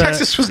 and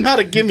Texas was not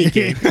a gimme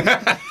game.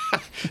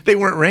 They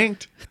weren't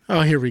ranked.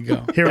 Oh, here we go.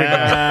 Here we go.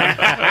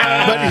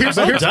 But here's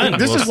done,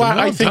 this is Wilson. why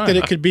Well I think done. that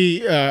it could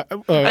be.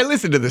 I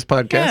listened to this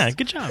podcast. Yeah,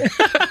 good job.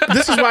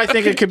 This is why I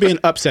think it could be an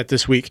upset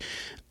this week.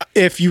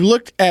 If you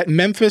looked at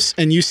Memphis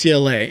and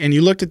UCLA, and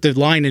you looked at the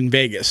line in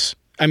Vegas.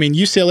 I mean,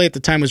 UCLA at the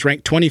time was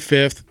ranked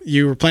 25th.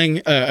 You were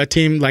playing a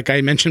team, like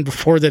I mentioned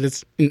before,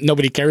 that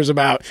nobody cares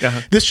about.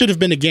 Uh-huh. This should have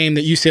been a game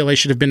that UCLA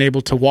should have been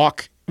able to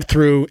walk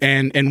through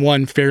and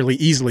won fairly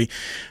easily.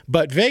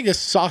 But Vegas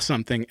saw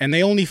something, and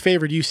they only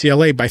favored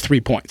UCLA by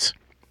 3 points.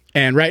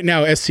 And right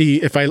now, SC,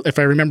 if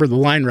I remember the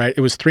line right,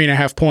 it was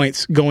 3.5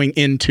 points going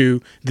into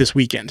this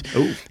weekend.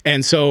 Ooh.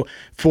 And so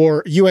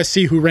for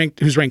USC,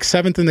 who's ranked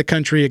 7th in the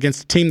country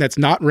against a team that's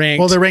not ranked.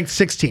 Well, they're ranked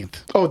 16th.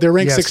 Oh, they're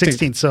ranked Yeah,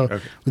 16th.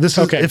 So this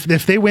is Okay.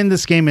 if they win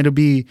this game, it'd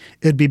be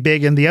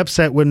big, and the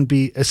upset wouldn't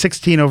be a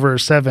 16 over a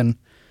 7.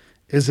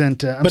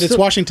 Isn't But it's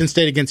Washington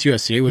State against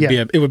USC.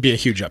 It would be a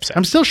huge upset.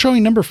 I'm still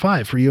showing number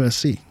 5 for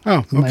USC.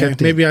 Oh, My okay.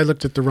 update. Maybe I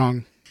looked at the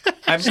wrong.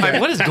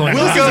 What is going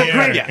We'll on? go here?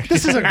 great. Yeah.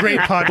 This is a great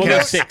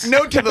podcast.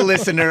 Note to the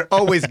listener: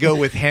 always go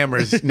with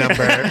Hammer's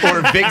number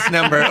or Vic's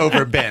number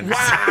over Ben's.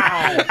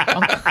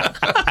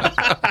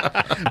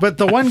 But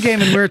the one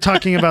game, and we were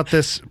talking about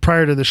this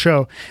prior to the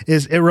show,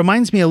 is it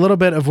reminds me a little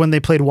bit of when they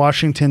played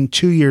Washington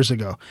 2 years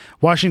ago.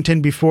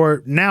 Washington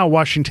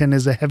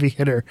is a heavy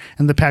hitter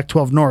in the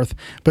Pac-12 North,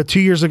 but 2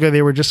 years ago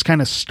they were just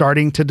kind of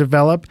starting to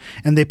develop,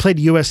 and they played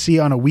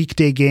USC on a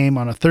weekday game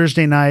on a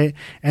Thursday night,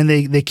 and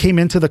they came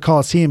into the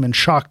Coliseum and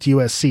shocked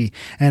USC.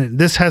 And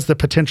this has the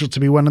potential to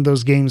be one of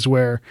those games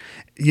where,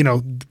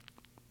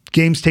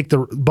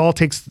 the ball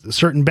takes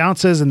certain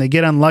bounces and they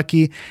get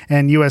unlucky,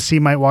 and USC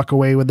might walk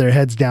away with their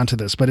heads down to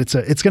this. But it's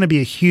going to be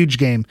a huge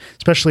game,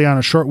 especially on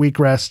a short week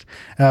rest.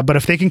 But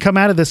if they can come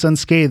out of this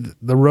unscathed,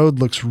 the road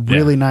looks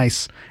really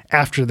nice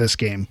after this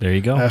game. There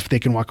you go. If they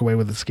can walk away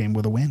with this game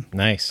with a win.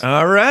 Nice.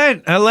 All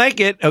right, I like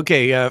it.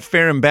 Okay,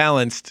 fair and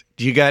balanced.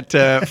 You got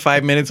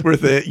 5 minutes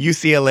worth of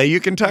UCLA you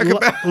can talk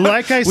about?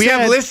 Like I we said-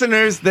 have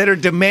listeners that are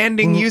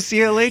demanding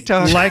UCLA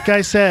talk. Like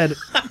I said,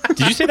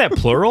 Did you say that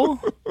plural?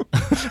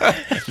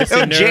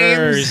 Oh,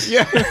 James.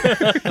 Yeah,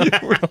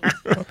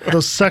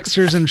 those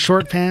sucksters in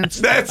short pants.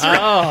 that's right.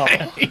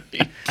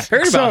 Oh,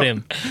 heard about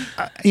him.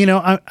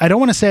 I don't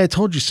want to say I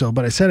told you so,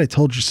 but I said I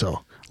told you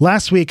so.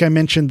 Last week, I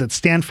mentioned that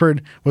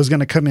Stanford was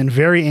going to come in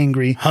very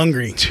angry.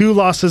 Hungry. 2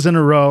 losses in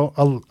a row,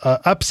 a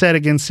upset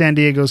against San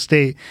Diego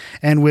State.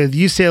 And with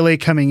UCLA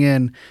coming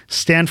in,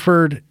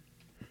 Stanford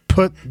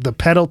put the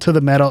pedal to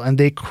the metal and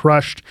they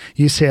crushed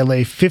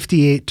UCLA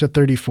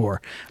 58-34.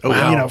 Oh,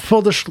 wow.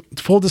 Full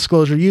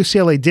disclosure,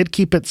 UCLA did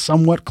keep it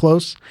somewhat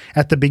close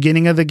at the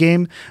beginning of the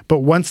game, but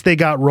once they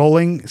got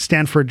rolling,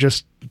 Stanford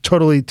just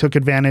totally took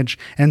advantage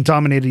and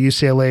dominated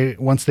UCLA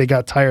once they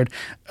got tired.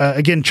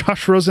 Again,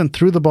 Josh Rosen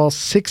threw the ball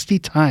 60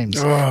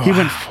 times. He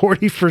went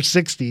 40 for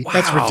 60.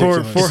 That's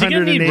ridiculous. Is he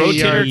going to need 408 rotator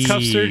yards.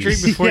 cuff surgery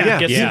before Yeah.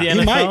 he gets Yeah. to the He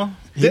NFL? might.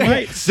 He might.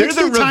 They're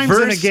 60 the times in a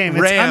reverse game.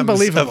 It's Rams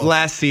unbelievable. of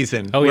last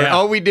season. Oh, where yeah.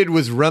 all we did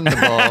was run the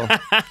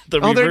ball.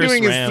 The All they're reverse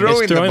doing is ram.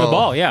 throwing, It's throwing the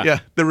ball. Yeah. Yeah,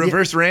 the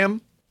reverse ram.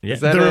 Yeah.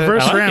 Is that The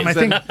reverse I like ram, it. I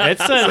think.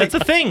 That's a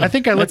thing. I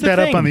think I looked That's a that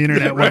up thing. on the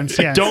internet once.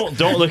 Yeah. Don't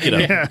look it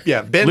up.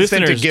 Yeah, Ben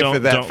sent a Listeners, gift don't-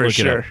 of that don't for look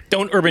it up. sure.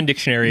 Don't Urban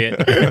Dictionary it.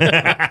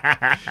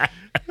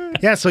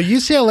 Yeah, so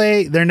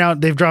UCLA,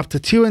 they've dropped to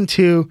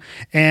 2-2,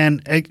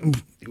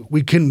 and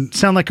we can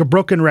sound like a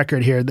broken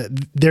record here.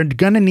 That they're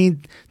going to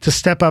need to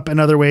step up in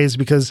other ways,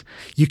 because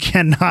you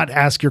cannot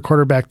ask your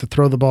quarterback to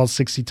throw the ball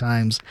 60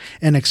 times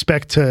and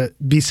expect to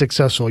be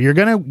successful. You're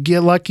going to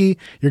get lucky.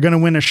 You're going to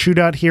win a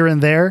shootout here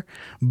and there,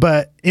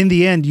 but in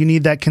the end, you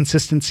need that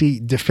consistency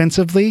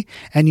defensively,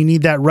 and you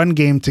need that run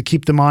game to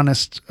keep them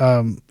honest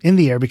in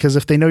the air, because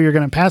if they know you're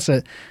going to pass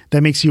it,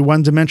 that makes you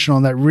one-dimensional,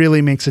 and that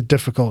really makes it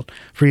difficult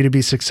for you to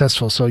be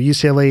successful. So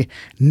UCLA,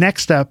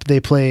 next up, they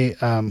play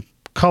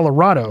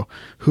Colorado,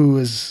 who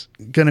is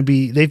going to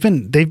be they've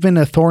been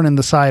a thorn in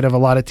the side of a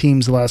lot of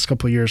teams the last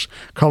couple of years.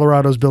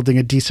 Colorado's building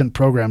a decent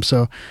program,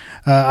 so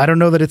I don't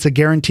know that it's a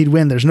guaranteed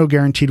win. There's no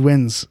guaranteed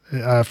wins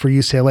for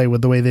UCLA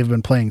with the way they've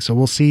been playing. So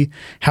we'll see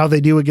how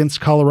they do against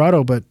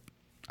Colorado, but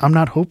I'm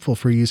not hopeful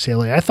for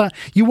UCLA. I thought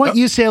you want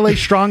UCLA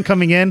strong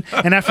coming in,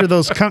 and after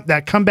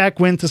that comeback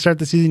win to start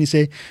the season, you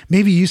say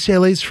maybe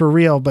UCLA's for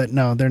real, but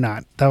no, they're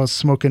not. That was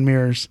smoke and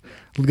mirrors.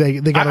 They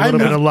got a little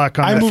bit of luck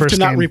on that first game. I moved to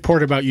not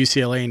report about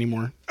UCLA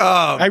anymore.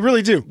 I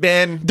really do.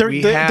 Ben, they're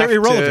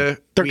irrelevant.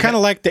 They're kind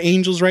of like the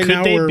Angels right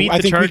now, where I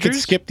think we could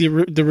skip the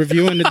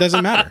review and it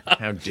doesn't matter.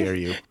 How dare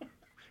you?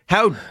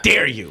 How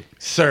dare you,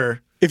 sir?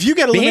 If you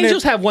get the eliminated,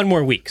 Angels have one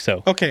more week,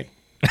 so okay.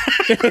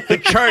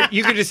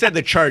 You could have said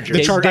the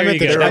Chargers. I meant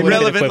they're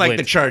irrelevant like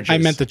the Chargers. I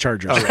meant the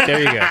Chargers. Right. there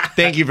you go.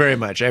 Thank you very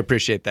much. I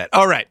appreciate that.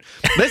 All right,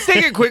 let's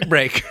take a quick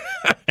break.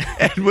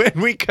 And when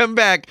we come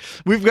back,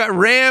 we've got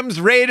Rams,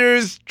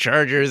 Raiders,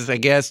 Chargers, I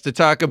guess, to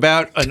talk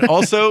about, and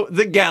also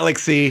the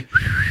Galaxy.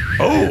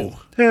 Oh,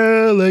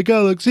 LA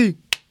Galaxy.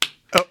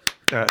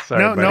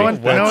 Sorry, no buddy.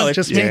 one,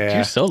 just me.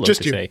 Too solo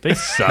Just to you. say. They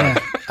suck.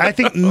 I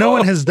think no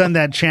one has done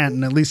that chant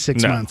in at least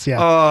 6 months. Yeah.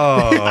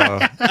 Oh,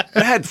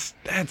 that's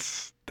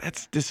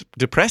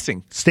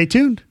depressing. Stay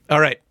tuned. All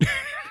right.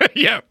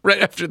 Yeah,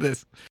 right after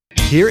this.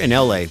 Here in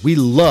LA, we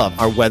love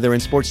our weather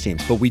and sports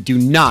teams, but we do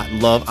not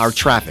love our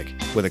traffic.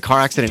 With a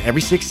car accident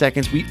every 6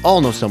 seconds, we all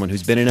know someone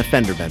who's been in a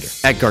fender bender.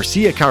 At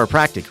Garcia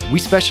Chiropractic, we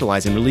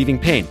specialize in relieving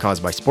pain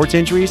caused by sports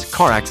injuries,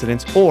 car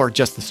accidents, or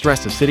just the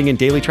stress of sitting in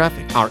daily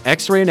traffic. Our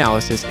x-ray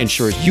analysis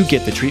ensures you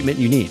get the treatment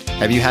you need.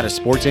 Have you had a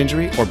sports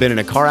injury or been in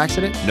a car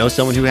accident? Know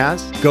someone who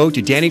has? Go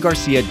to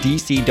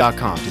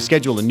DannyGarciaDC.com to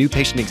schedule a new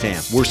patient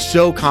exam. We're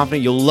so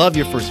confident you'll love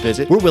your first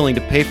visit, we're willing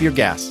to pay for your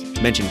gas.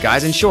 Mention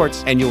Guys in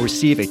Shorts and you'll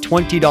receive a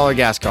 $20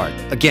 gas card.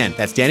 Again,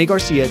 that's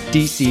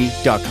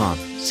DannyGarciaDC.com.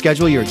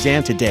 Schedule your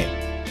exam today.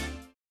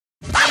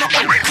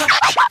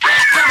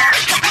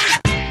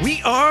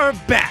 We are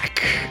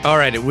back. All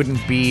right, it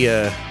wouldn't be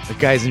a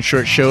Guys in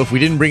Short show if we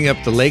didn't bring up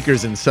the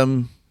Lakers in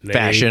some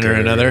fashion or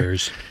another.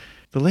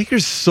 The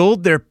Lakers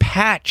sold their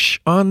patch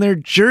on their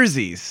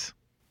jerseys.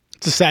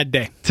 It's a sad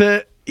day.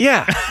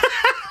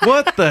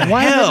 What the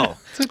hell?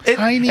 It's a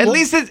tiny. At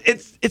least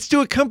it's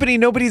to a company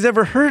nobody's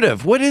ever heard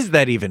of. What is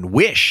that even?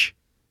 Wish?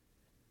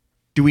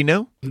 Do we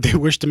know? They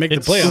wish to make the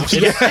playoffs.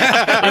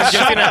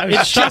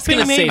 It's shopping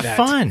gonna say made that.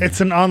 fun. It's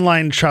an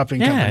online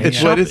shopping company.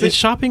 It's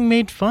shopping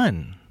made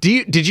fun.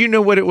 Did you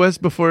know what it was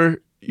before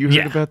you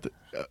heard about the?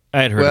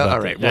 I had heard Well, about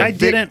all right. that. Well, I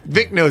didn't.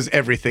 Vic knows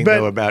everything But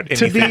though about to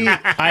anything. be,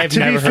 I have to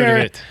never be heard fair,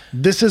 of it.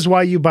 this is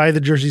why you buy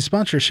the jersey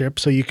sponsorship,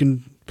 so you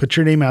can put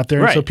your name out there,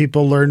 and so Right.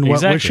 people learn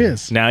what Wish Exactly.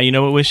 is. Now you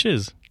know what Wish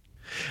is.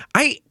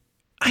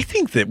 I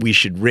think that we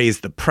should raise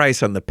the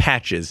price on the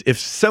patches. If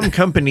some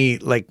company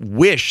like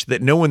Wish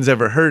that no one's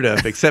ever heard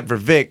of except for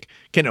Vic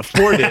can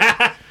afford it,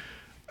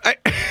 I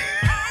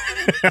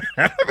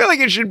feel like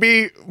it should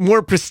be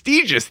more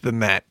prestigious than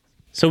that.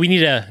 So we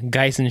need a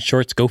Guys in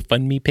Shorts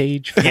GoFundMe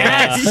page. For,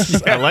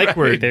 Yes, I like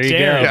where There you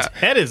Jared's go.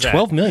 head is at.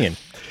 12 million.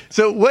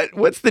 So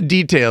what's the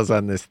details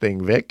on this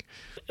thing, Vic?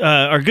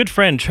 Our good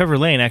friend Trevor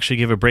Lane actually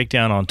gave a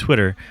breakdown on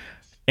Twitter,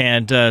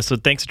 and so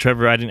thanks to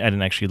Trevor. I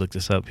didn't actually look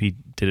this up. He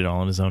did it all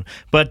on his own.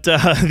 But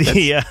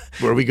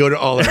Where we go to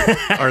all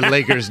our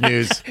Lakers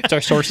news. It's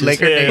our sources.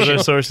 Laker yeah, Nation. their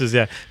sources,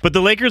 yeah. But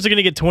the Lakers are going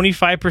to get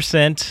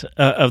 25%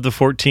 of the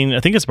 14. I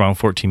think it's around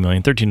 14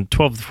 million, 12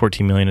 to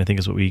 14 million. I think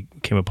is what we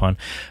came upon.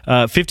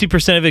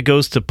 50% of it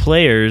goes to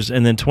players,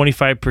 and then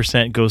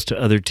 25% goes to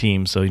other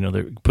teams. So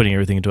they're putting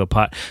everything into a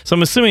pot. So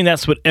I'm assuming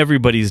that's what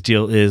everybody's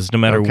deal is, no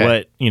matter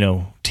what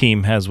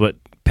team has what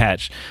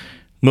patch.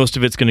 Most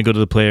of it's going to go to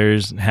the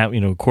players.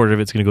 A quarter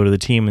of it's going to go to the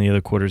team, and the other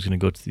quarter is going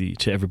to go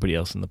to everybody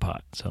else in the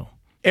pot. So.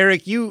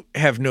 Eric, you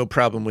have no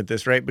problem with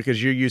this, right?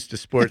 Because you're used to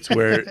sports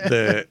where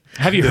the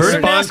Have you the heard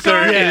of sponsor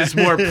NASCAR? is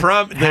more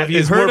Have you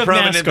is heard more of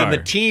prominent than NASCAR?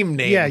 the team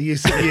name. Yeah, you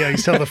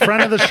sell the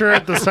front of the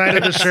shirt, the side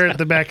of the shirt,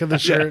 the back of the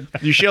shirt.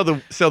 You sell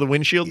the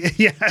windshield.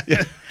 Yeah.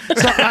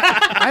 So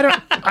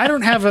I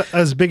don't have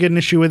as big an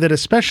issue with it,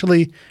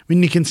 especially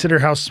when you consider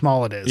how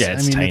small it is. Yeah,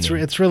 it's tiny.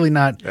 it's really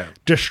not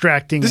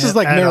distracting. This is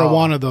like at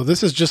marijuana, all. though.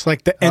 This is just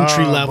like the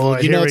entry Oh, level. boy,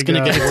 You know here it's we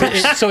going to go. get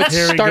worse. So it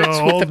Here we starts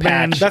go, with the old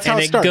man. patch. That's how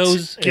and it starts.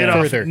 goes Get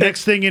off. further.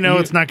 Next thing you know,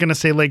 it's not going to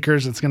say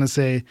Lakers. It's going to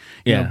say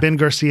Yeah,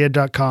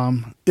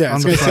 BenGarcia.com. on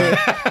it's the going to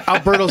front. say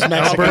Alberto's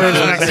Mexico.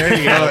 There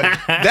you go.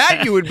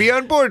 That you would be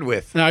on board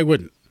with. No, I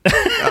wouldn't.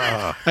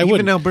 I Even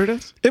wouldn't.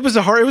 Alberta's? It was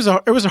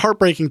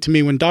heartbreaking to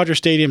me when Dodger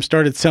Stadium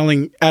started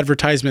selling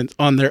advertisements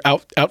on their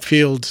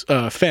outfield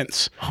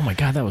fence. Oh my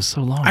God, that was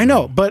so long. I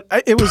know, but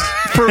it was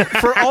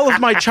for all of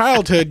my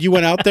childhood. You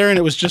went out there and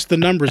it was just the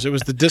numbers. It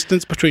was the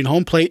distance between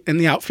home plate and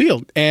the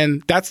outfield,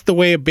 and that's the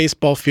way a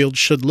baseball field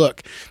should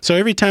look. So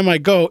every time I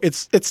go, it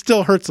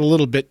still hurts a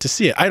little bit to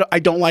see it. I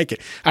don't like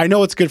it. I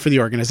know it's good for the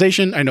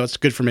organization. I know it's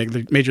good for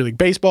Major League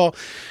Baseball.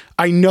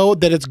 I know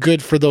that it's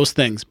good for those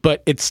things,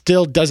 but it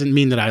still doesn't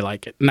mean that I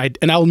like it,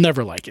 and I'll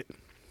never like it.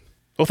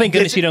 Well, thank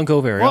goodness you don't go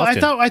very Well,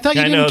 often. I thought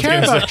you I know, didn't care I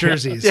was gonna about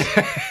jerseys.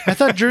 I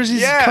thought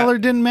jerseys color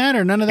didn't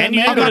matter. None of that And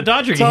you mattered. don't go to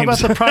Dodger it's all about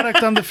games. the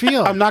product on the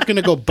field. I'm not going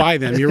to go buy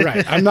them. You're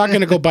right. I'm not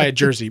going to go buy a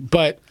jersey,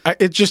 but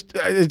it's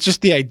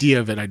just the idea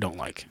of it I don't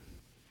like.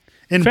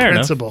 in Fair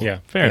principle.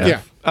 enough. Yeah, fair enough.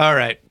 Yeah. All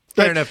right.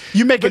 Fair enough.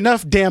 You make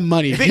enough damn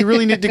money. Do you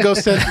really need to go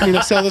sell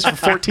this for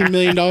 $14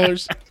 million?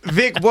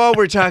 Vic, while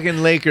we're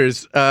talking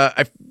Lakers,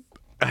 I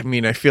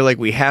feel like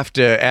we have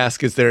to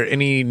ask, is there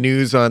any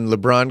news on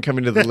LeBron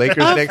coming to the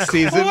Lakers next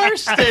season? Of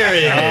course there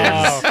is.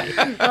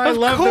 I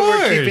love that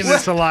we're keeping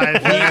this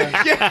alive.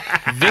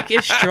 Vic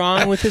is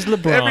strong with his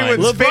LeBron.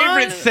 Everyone's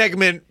favorite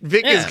segment,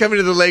 Vic is coming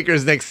to the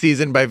Lakers next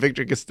season by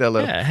Victor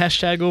Costello. Yeah,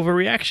 hashtag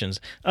overreactions.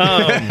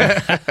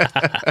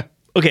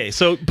 Okay,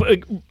 so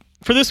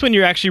for this one,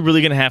 you're actually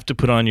really going to have to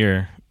put on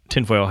your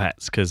tinfoil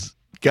hats because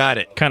Got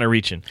it. kind of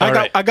reaching.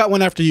 I got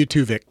one after you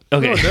too, Vic.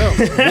 Okay.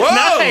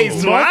 Whoa!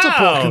 Nice.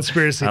 Multiple Wow.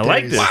 conspiracy I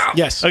like theories. this. Wow.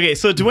 Yes. Okay,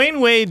 so Dwayne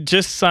Wade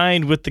just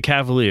signed with the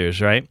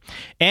Cavaliers, right?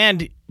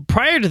 And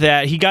prior to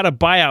that, he got a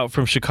buyout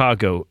from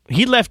Chicago.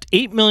 He left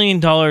 $8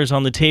 million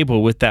on the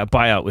table with that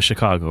buyout with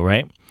Chicago,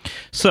 right?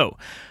 So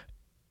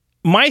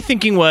my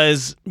thinking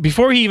was,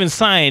 before he even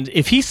signed,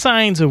 if he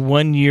signs a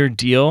 1-year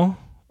deal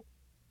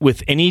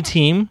with any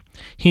team,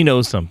 he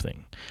knows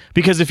something.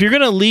 Because if you're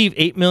going to leave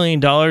 $8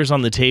 million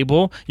on the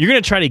table, you're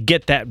going to try to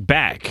get that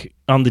back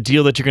on the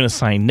deal that you're going to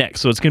sign next.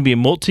 So it's going to be a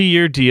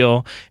multi-year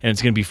deal, and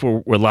it's going to be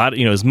for a lot,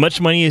 as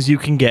much money as you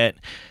can get,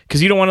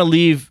 because you don't want to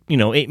leave,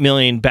 $8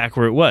 million back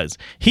where it was.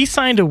 He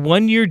signed a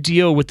 1-year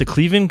deal with the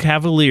Cleveland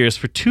Cavaliers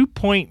for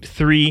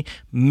 $2.3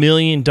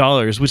 million,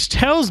 which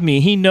tells me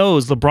he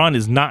knows LeBron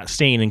is not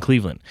staying in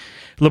Cleveland.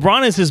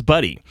 LeBron is his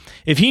buddy.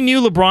 If he knew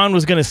LeBron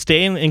was going to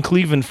stay in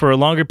Cleveland for a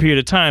longer period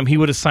of time, he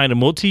would have signed a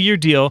multi-year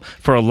deal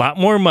for a lot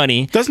more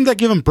money. Doesn't that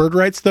give him bird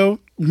rights, though?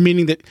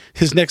 Meaning that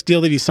his next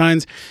deal that he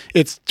signs,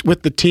 it's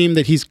with the team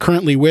that he's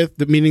currently with,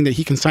 meaning that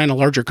he can sign a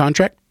larger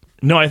contract?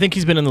 No, I think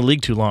he's been in the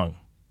league too long.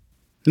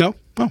 No?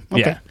 Oh,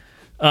 okay.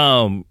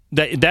 Yeah.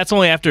 That's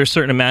only after a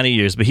certain amount of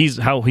years, but he's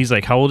how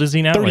old is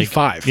he now?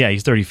 35. Yeah,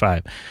 he's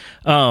 35.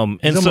 And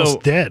He's so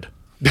almost dead.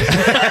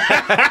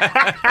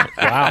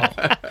 Wow.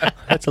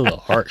 That's a little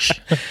harsh.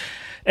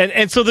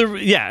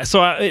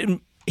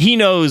 He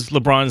knows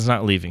LeBron's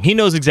not leaving. He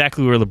knows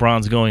exactly where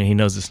LeBron's going. And he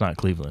knows it's not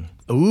Cleveland.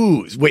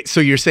 Ooh, wait, so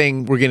you're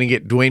saying we're going to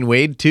get Dwayne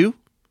Wade too?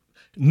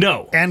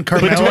 No, And but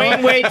Carmelo.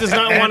 Dwayne Wade does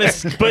not want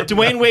to. But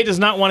Dwayne Wade does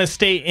not want to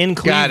stay in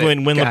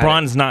Cleveland when got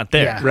LeBron's not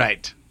there. Yeah.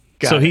 Right.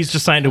 So he's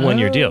just signed a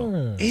 1-year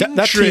deal.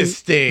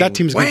 Interesting. That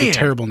team's going to be Wham.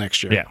 terrible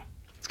next year. Yeah,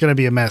 It's going to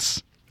be a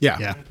mess. Yeah.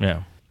 Yeah.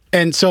 yeah.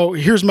 And so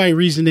here's my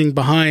reasoning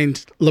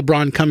behind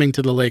LeBron coming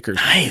to the Lakers.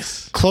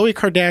 Nice. Khloe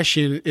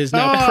Kardashian is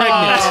now pregnant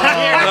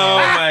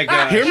Oh my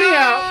God. Hear me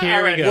out.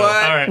 Here we go.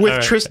 What? All right, with all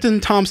right. Tristan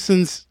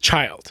Thompson's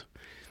child.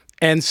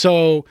 And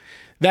so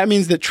that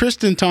means that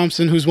Tristan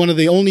Thompson, who's one of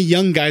the only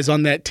young guys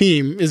on that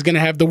team, is going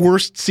to have the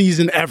worst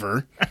season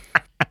ever.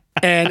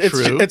 And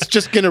it's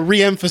just going to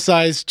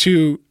reemphasize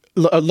to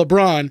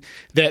LeBron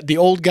that the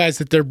old guys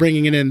that they're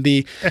bringing in,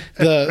 the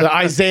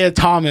Isaiah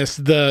Thomas,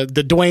 the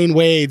Dwayne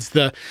Wades,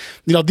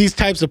 these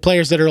types of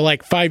players that are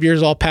like 5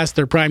 years all past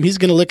their prime, he's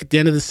going to look at the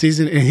end of the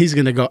season and he's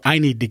going to go, I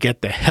need to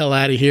get the hell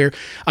out of here.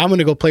 I'm going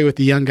to go play with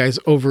the young guys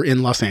over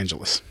in Los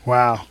Angeles.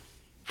 Wow.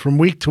 From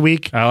week to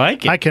week, I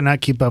like it. I cannot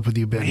keep up with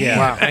you, Ben.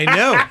 Wow. I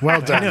know. Well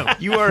done. I know.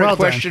 You are Well a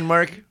question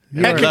mark.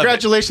 And I love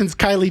congratulations,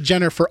 Kylie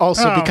Jenner, for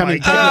also Oh, becoming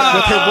my pregnant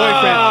with her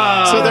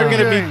boyfriend. So they're going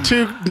to Okay. be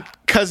two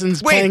cousins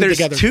it. Wait, playing there's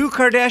together. 2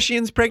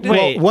 Kardashians pregnant?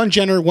 Wait. Well, one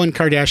Jenner, one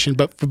Kardashian,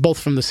 but both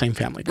from the same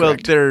family. Well,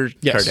 Correct? they're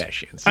Yes.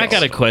 Kardashians. I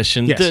got a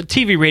question. Yes. The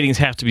TV ratings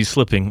have to be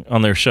slipping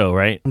on their show,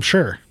 right? I'm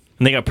sure.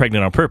 And they got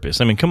pregnant on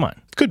purpose. I mean, come on.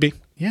 Could be.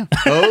 Yeah.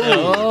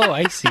 Oh,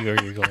 I see where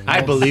you're going.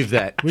 I believe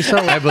that.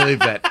 I believe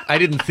that. I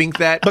didn't think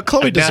that. But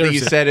Khloe now that deserves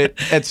you it. said it,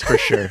 that's for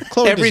sure.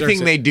 Khloe Everything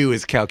deserves it. they do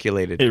is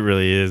calculated. It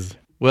really is.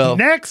 Well,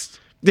 Next.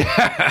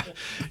 yeah.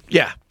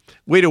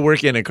 Way to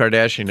work in a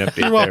Kardashian update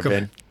there, welcome.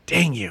 Ben.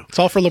 Dang you. It's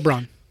all for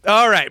LeBron.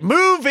 All right,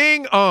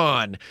 moving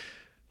on.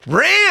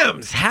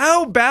 Rams,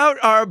 how about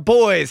our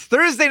boys?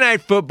 Thursday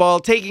Night Football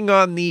taking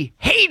on the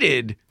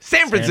hated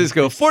San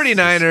Francisco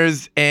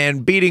 49ers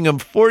and beating them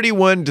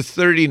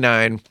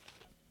 41-39.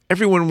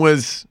 Everyone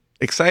was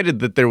excited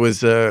that there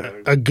was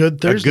A good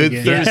Thursday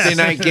game. Thursday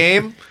night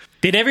game.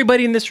 Did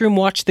everybody in this room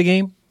watch the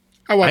game?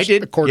 I I watched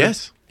did. a quarter.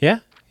 Yes. Yeah.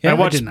 I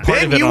watched did not. part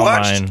Ben, of it you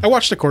watched? online. I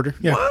watched a quarter.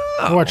 Yeah.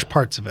 I watched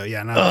parts of it.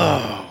 Yeah.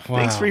 Not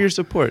Thanks for your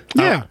support.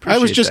 Yeah. I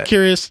was Appreciate just that.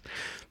 curious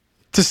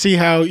to see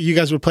how you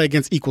guys would play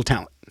against equal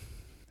talent.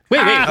 Wait.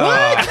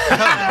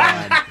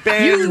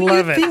 Ben,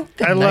 love it.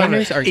 I love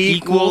Niners it. are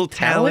equal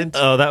talent.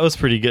 Oh, that was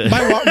pretty good.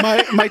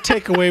 My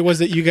takeaway was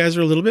that you guys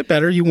are a little bit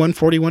better. You won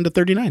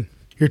 41-39.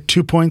 You're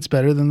 2 points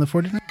better than the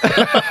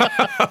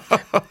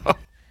 49ers.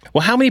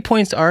 Well, how many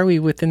points are we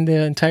within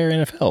the entire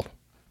NFL?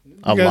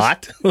 A guys-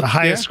 lot. The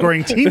highest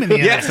scoring team in the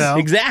Yes, NFL.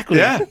 Exactly.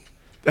 Yeah.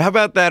 How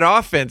about that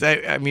offense?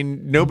 I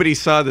mean, nobody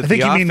saw that I the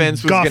think you mean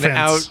offense was going to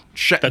Goffense.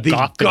 outshine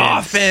The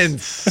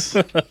offense.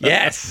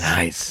 Yes,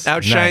 Nice.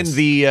 Outshine Nice.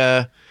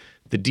 the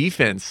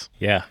defense.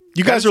 Yeah.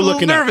 You guys I are was a little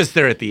looking nervous up.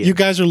 there at the end. You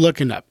guys are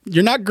looking up.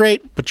 You're not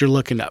great, but you're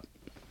looking up.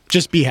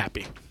 Just be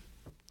happy.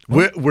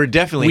 We're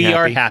definitely We happy.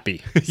 are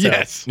happy. So-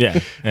 Yes. yeah.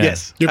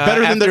 Yes. You're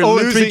better than the After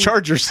 0-3 losing-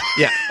 Chargers.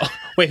 Yeah.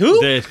 Wait, who?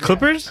 The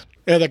Clippers?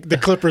 Yeah, the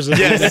Clippers.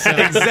 Yes,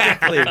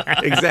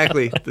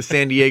 exactly. The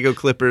San Diego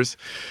Clippers.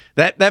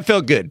 That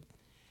felt good.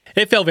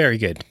 It felt very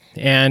good.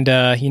 And,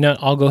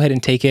 I'll go ahead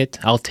and take it.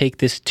 I'll take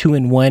this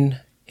 2-1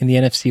 in the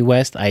NFC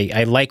West.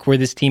 I like where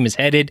this team is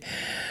headed.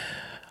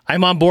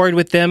 I'm on board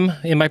with them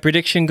in my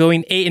prediction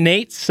going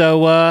 8-8.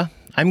 So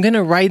I'm going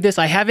to ride this.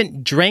 I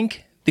haven't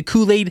drank the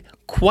Kool-Aid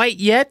quite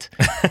yet.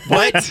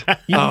 What?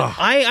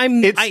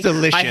 It's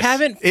delicious. I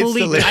haven't It's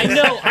fully. delicious. I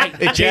know.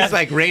 It tastes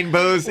like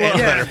rainbows and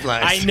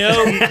butterflies. I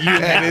know you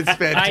And have. it's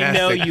fantastic. I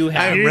know you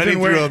have. I'm running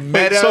through a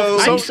meadow.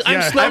 I'm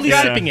slowly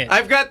sipping it.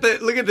 I've got the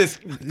look at this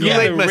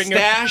Kool-Aid the ringer.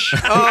 mustache.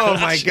 Oh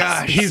my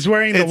gosh. He's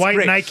wearing the It's white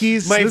great.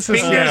 Nikes. My This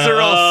is- fingers are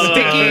all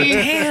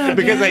sticky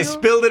because I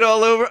spilled it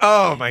all over.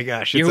 Oh my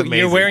gosh, it's amazing.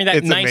 You're wearing that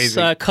It's nice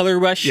amazing. Color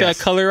Rush Yes.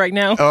 color right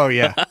now. Oh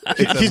yeah,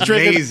 it's He's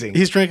amazing.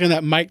 drinking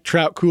that Mike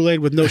Trout Kool-Aid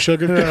with no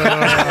sugar.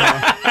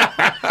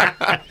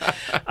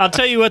 I'll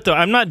tell you what, though,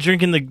 I'm not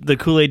drinking the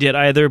Kool-Aid yet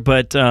either,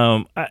 but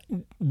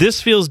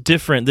this feels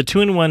different. The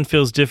 2-1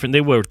 feels different.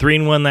 They were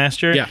 3-1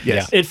 last year. Yeah.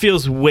 Yes. It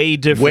feels way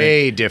different.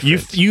 Way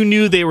different. You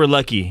knew they were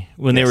lucky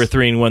when they were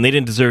 3-1. They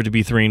didn't deserve to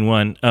be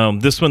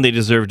 3-1. This one they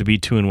deserve to be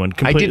 2-1. I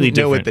Completely didn't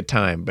know at different. the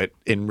time, but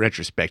in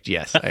retrospect,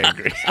 yes, I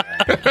agree.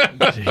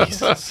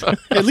 Jesus.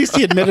 At least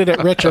he admitted it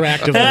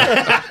retroactively.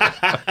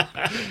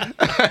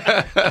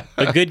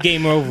 A good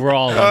game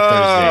overall on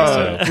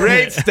Thursday. So.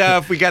 Great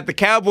stuff. We got the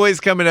Cowboys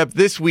coming up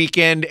this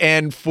weekend,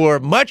 and for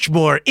much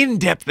more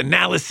in-depth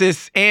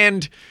analysis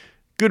and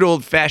good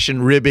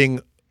old-fashioned ribbing,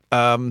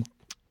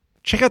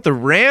 check out the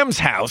Rams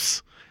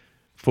House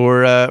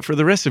for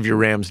the rest of your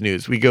Rams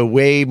news. We go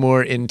way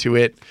more into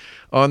it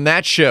on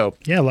that show.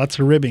 Yeah, lots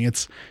of ribbing.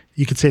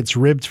 You could say it's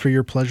ribbed for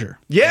your pleasure.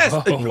 Yes.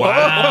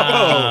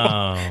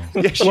 Wow.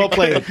 Yes, Well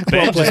played.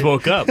 Ben just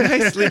woke up.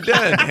 nicely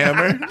done,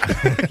 Hammer.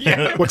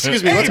 Well,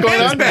 excuse me, what's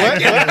going on?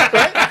 What?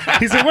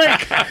 He's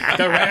awake.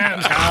 The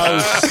Rams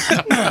house.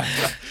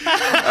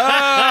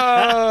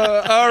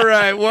 All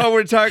right. While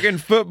we're talking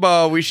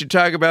football, we should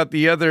talk about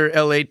the other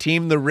LA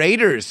team, the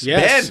Raiders.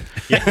 Yes.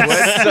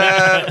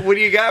 Ben, what do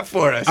you got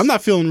for us? I'm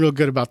not feeling real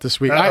good about this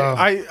week. Uh-oh.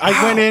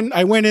 I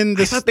went in I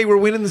this. thought they were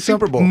winning the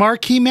Super Bowl.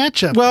 Marquee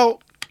matchup.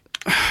 Well,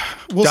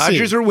 we'll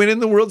Dodgers see. are winning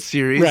the World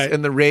Series, Right.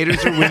 and the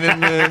Raiders are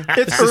winning the,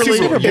 It's the early.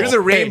 Super Bowl. You're It's- the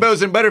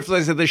rainbows and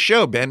butterflies of the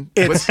show, Ben.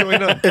 What's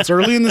going on? It's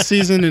early in the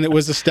season, and it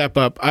was a step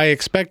up. I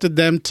expected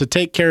them to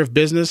take care of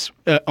business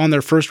on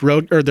their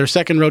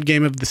second road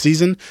game of the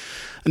season.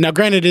 Now,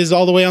 granted, it is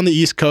all the way on the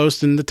East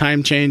Coast and the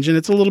time change, and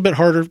it's a little bit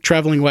harder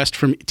traveling west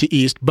to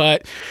east.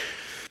 But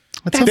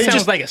That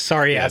sounds like a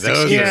sorry ass those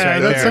are- excuse yeah, right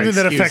that's there. something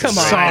that Excuses. affects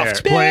Come on.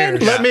 soft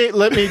players.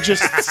 let me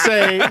just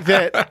say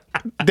that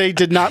they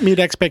did not meet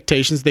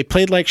expectations. They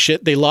played like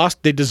shit. They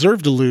lost. They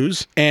deserve to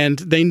lose, and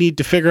they need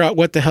to figure out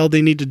what the hell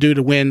they need to do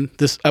to win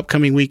this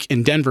upcoming week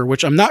in Denver,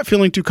 which I'm not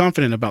feeling too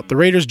confident about. The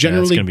Raiders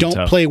generally gonna be don't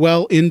tough. play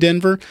well in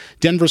Denver.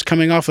 Denver's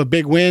coming off a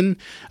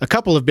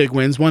couple of big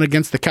wins, one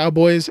against the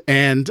Cowboys,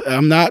 and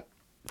I'm not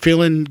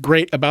feeling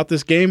great about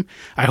this game.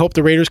 I hope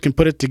the Raiders can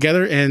put it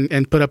together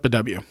and put up a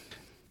W.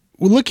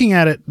 Well, looking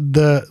at it,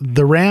 the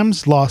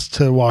Rams lost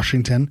to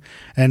Washington,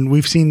 and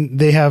we've seen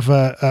they have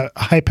a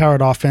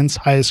high-powered offense,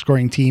 highest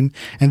scoring team,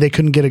 and they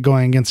couldn't get it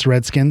going against the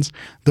Redskins.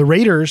 The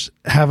Raiders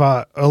have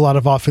a lot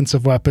of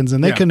offensive weapons,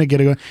 and they couldn't get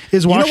it going.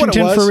 Is know what it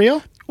Washington was? for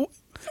real?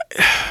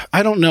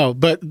 I don't know,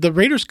 but the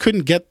Raiders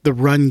couldn't get the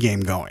run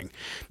game going,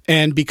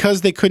 and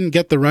because they couldn't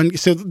get the run,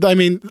 so I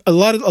mean, a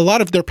lot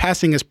of their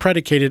passing is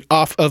predicated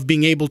off of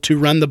being able to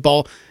run the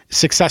ball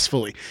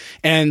successfully,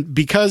 and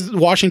because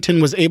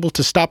Washington was able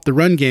to stop the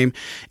run game,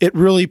 it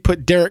really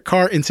put Derek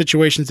Carr in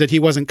situations that he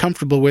wasn't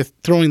comfortable with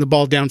throwing the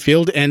ball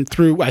downfield, and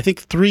threw I think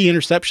 3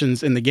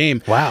 interceptions in the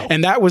game. Wow.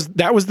 And that was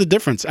the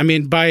difference. I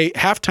mean, by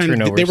halftime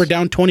Turnovers. they were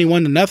down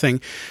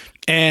 21-0.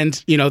 And,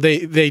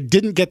 they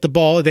didn't get the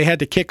ball. They had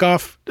to kick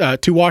off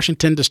to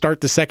Washington to start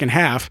the second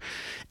half.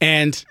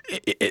 And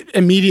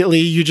immediately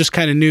you just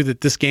kind of knew that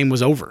this game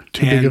was over.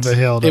 Too big of a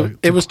hill to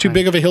It was too climb.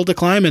 big of a hill to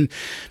climb. And,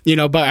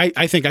 but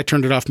I think I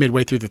turned it off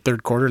midway through the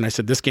third quarter. And I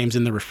said, this game's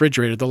in the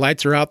refrigerator. The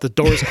lights are out. The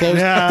door's closed.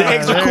 Yeah, the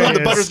eggs are there cool. it And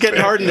the is. butter's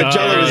getting hard. And the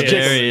jelly is There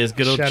jiggling. he is.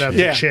 Good old Shut up,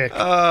 Yeah. chick.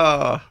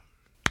 Oh,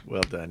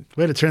 well done.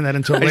 Way to turn that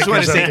into a I just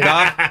want Lakers to say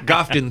update.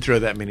 Goff didn't throw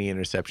that many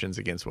interceptions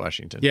against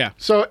Washington. Yeah.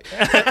 So,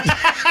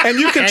 and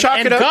you can chalk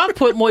And it up. Goff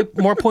put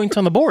more points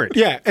on the board.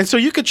 Yeah. And so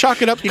you could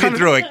chalk it up. He didn't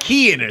throw a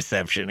key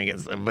interception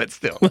against them, but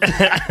still.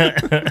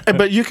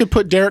 But you could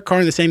put Derek Carr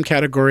in the same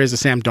category as a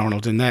Sam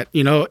Darnold in that,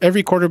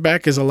 every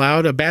quarterback is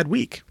allowed a bad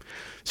week.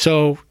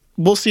 So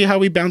we'll see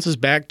how he bounces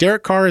back.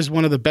 Derek Carr is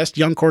one of the best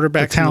young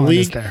quarterbacks in the talent league.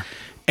 is there.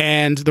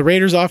 And the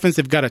Raiders offense,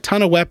 they've got a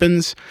ton of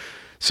weapons.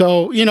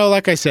 So,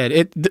 like I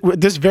said,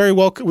 this very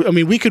well, I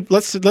mean,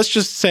 let's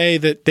just say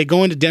that they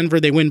go into Denver,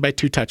 they win by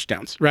 2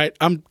 touchdowns, right?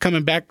 I'm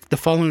coming back the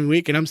following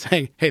week and I'm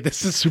saying, hey,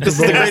 this is the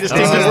greatest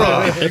team in the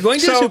world. They're going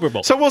to the Super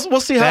Bowl. So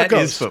we'll see how That it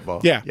goes. is football.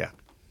 Yeah. Yeah.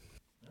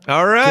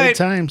 All right. Good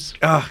times.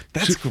 Oh,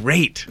 that's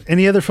great.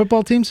 Any other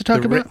football teams to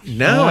talk about?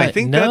 No, I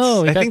think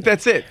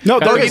that's it. No, oh,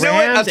 those- you know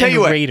what? I'll Rams tell and you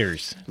what.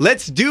 Raiders.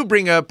 Let's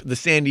bring up the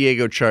San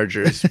Diego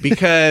Chargers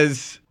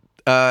because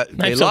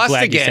I'm so lost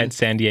glad again. you said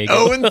San Diego.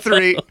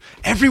 0-3.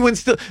 Everyone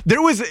still.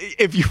 There was,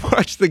 if you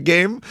watch the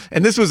game,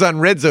 and this was on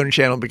Red Zone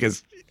channel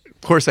because,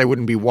 of course, I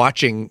wouldn't be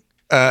watching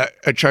a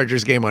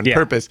Chargers game on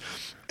purpose.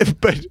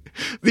 But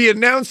the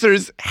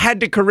announcers had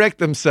to correct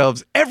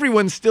themselves.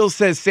 Everyone still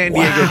says San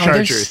Diego Wow,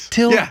 Chargers. they're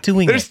still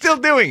doing They're it. still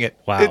doing it.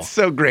 Wow. It's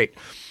so great.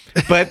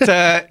 But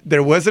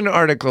there was an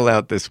article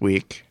out this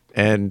week,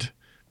 and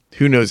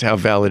who knows how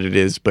valid it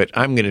is, but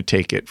I'm going to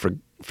take it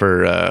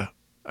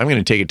I'm going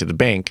to take it to the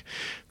bank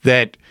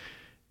that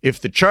if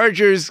the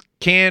Chargers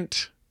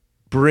can't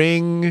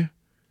bring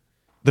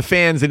the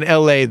fans in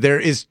LA, there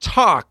is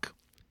talk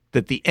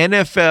that the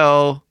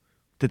NFL,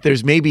 that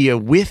there's maybe a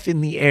whiff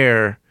in the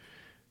air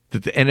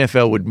that the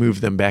NFL would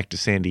move them back to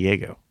San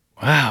Diego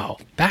Wow.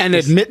 And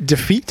admit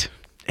defeat.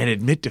 and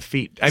admit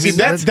defeat. I See, mean,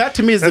 that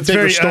to me is the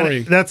bigger story.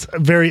 That's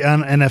very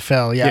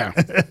un-NFL, yeah.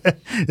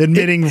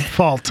 Admitting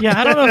fault. Yeah,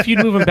 I don't know if you'd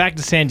move him back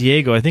to San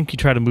Diego. I think you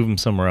try to move him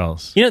somewhere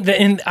else. You know,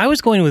 and I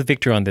was going with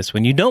Victor on this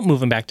one. You don't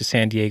move him back to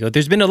San Diego.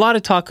 There's been a lot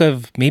of talk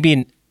of maybe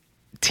a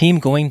team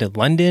going to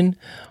London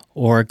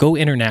or go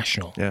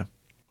international. yeah.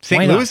 Why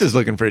St. not? Louis is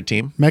looking for a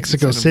team.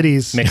 Mexico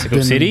City's Mexico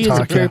been City is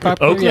talk, very yeah.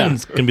 popular.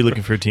 Oakland's going to be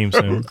looking for a team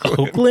soon. Yeah.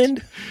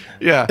 Oakland?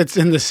 Yeah. It's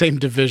in the same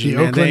division. The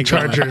man. They Oakland ain't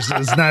gonna- Chargers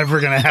is never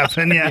going to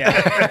happen.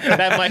 Yeah.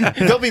 That might,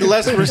 They'll be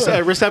less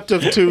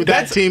receptive to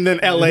that team than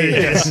LA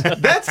is.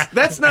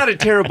 That's not a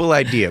terrible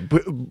idea.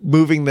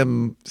 Moving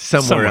them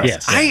somewhere else.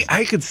 Yes.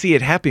 I could see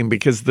it happening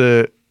because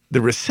the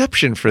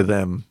reception for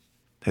them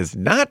has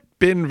not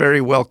been very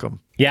welcome.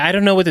 yeah, I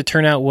don't know what the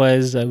turnout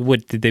was.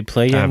 What did they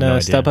play have in no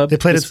idea. StubHub? They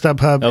played at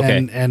StubHub,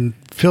 Okay. and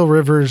Phil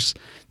Rivers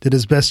did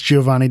his best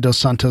Giovanni Dos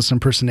Santos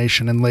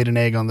impersonation and laid an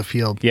egg on the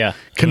field. Yeah.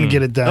 Couldn't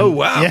get it done. Oh,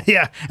 wow.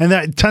 Yeah.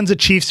 And tons of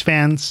Chiefs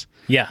fans.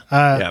 Yeah.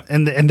 Yeah.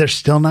 And they're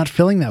still not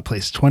filling that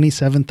place.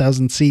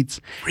 27,000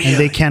 seats, and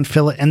they can't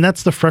fill it. And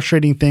that's the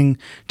frustrating thing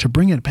to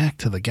bring it back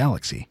to the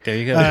Galaxy. There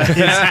you go.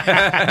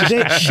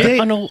 They,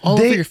 all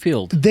over your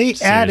field. They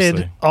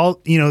added all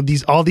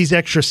these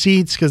extra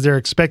seats because they're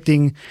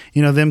expecting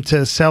them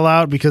to sell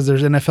out because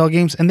there's NFL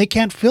games, and they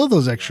can't fill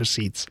those extra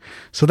seats.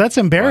 So that's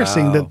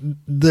embarrassing that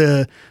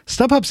the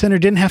StubHub Center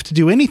didn't have to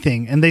do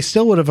anything, and they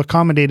still would have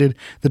accommodated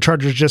the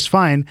Chargers just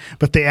fine.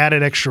 But they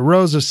added extra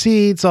rows of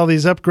seats, all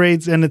these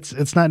upgrades, and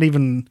it's not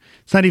even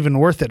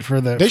worth it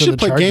for the. They for should the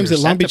play Chargers. games at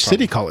Long Beach the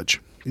City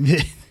College.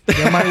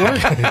 That might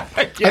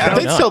work.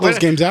 They'd sell those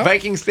games out.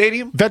 Viking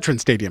Stadium? Veteran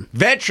Stadium.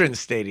 Veterans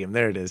Stadium.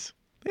 There it is.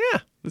 Yeah,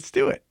 let's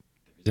do it.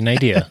 An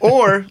idea.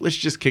 Or let's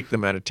just kick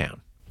them out of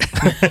town.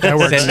 That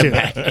works Send them too.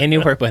 back.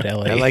 Anywhere but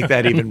LA. I like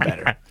that even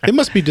better. It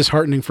must be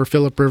disheartening for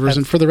Philip Rivers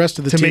and for the rest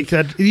of the To team. make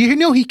that, he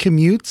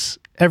commutes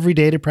every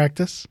day to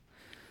practice.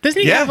 Doesn't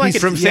he Yeah, have like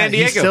he's from San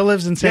Diego. He still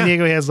lives in San Yeah.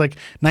 Diego. He has like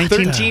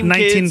 19 13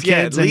 kids. yeah,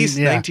 at least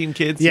and, 19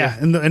 kids. Yeah,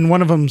 and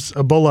one of them's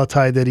a bolo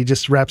tie that he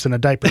just wraps in a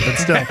diaper, but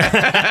still.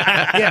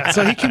 Yeah,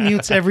 so he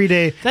commutes every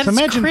day. That's so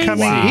imagine crazy.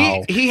 coming.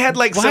 Wow. He had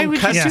like Why some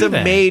would you do custom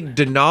that? made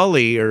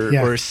Denali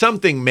or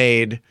something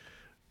made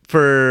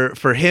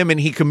for him,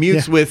 and he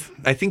commutes Yeah. with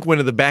I think one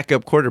of the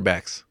backup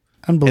quarterbacks.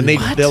 And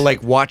Unbelievable. they'll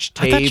like watch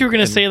tape. I thought you were going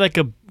to and- say like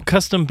a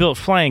custom built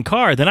flying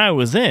car. Then I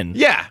was in.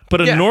 Yeah,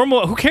 But a yeah.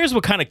 normal, who cares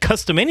what kind of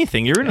custom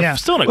anything? You're Yeah.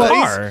 still in a Well,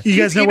 car. You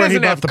guys know where he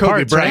doesn't bought have the Kobe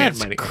parts, right? Bryant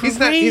money.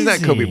 He's not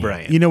Kobe crazy.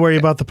 Bryant. You know where he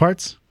bought the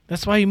parts?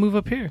 That's why you move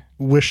up here.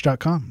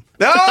 Wish.com.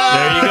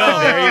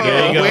 Oh, There you go.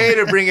 There you go. Way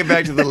to bring it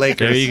back to the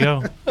Lakers. There you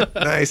go.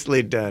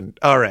 Nicely done.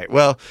 All right.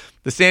 Well,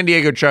 the San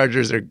Diego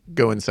Chargers are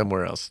going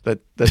somewhere else.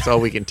 That's all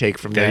we can take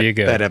from There you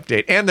go. that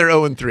update. And they're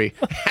 0-3.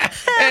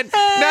 And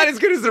not as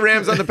good as the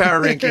Rams on the power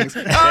rankings.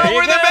 Oh,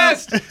 we're the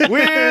best.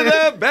 We're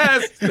the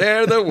best.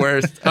 They're the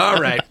worst. All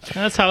right.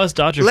 That's how us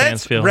Dodger fans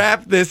Let's feel.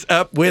 wrap this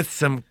up with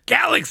some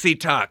Galaxy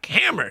talk.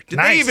 Hammer, did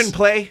they Nice. even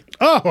play?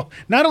 Oh,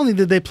 not only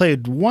did they play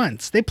it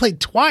once, they played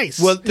twice.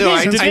 Well, no,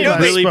 I Since did we they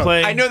last really spoke.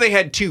 play? I know they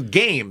had 2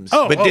 games,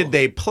 Oh, but oh. did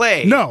they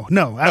play? No,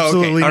 Oh, okay.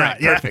 absolutely All not.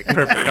 right, Yeah. perfect.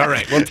 All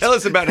right. Well, tell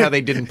us about how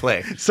they didn't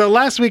play. So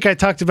last week I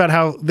talked about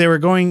how they were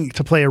going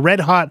to play a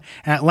red-hot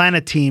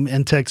Atlanta team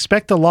and to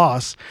expect a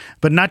loss,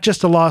 but not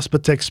just a loss,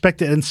 but to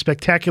expect it in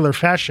spectacular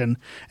fashion.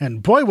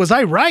 And boy, was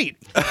I right.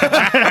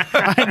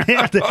 I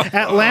nailed it.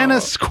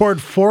 Atlanta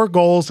scored 4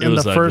 goals in the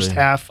was first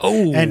ugly. half,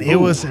 and it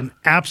was an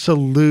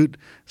absolute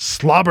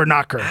slobber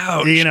knocker.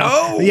 Ouch.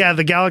 Yeah,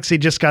 the Galaxy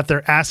just got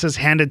their asses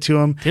handed to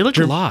them. They looked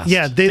lost.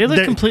 Yeah, They looked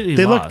they're- completely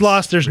They lost, looked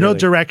lost. There's no really.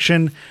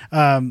 direction.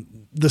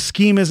 The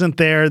scheme isn't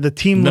there. The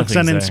team looks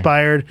Nothing's there.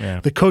 uninspired. Yeah.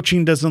 The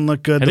coaching doesn't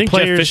look good. I the think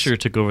players, Jeff Fisher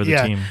took over the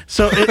team.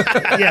 So,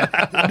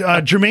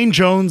 Jermaine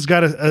Jones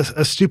got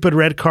a stupid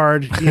red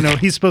card.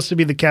 He's supposed to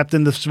be the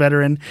captain, this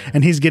veteran,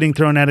 and he's getting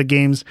thrown out of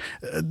games.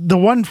 The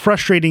one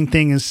frustrating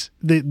thing is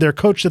their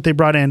coach that they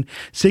brought in,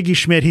 Siggy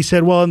Schmidt. He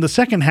said, "Well, in the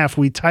second half,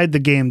 we tied the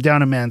game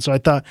down a man." So I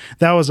thought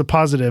that was a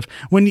positive.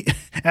 When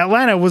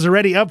Atlanta was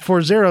already up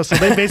 4-0, so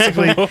they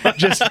basically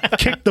just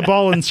kicked the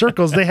ball in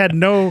circles. They had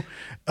no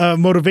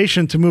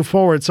motivation to move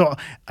forward. So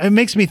it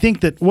makes me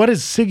think that what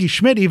is Siggy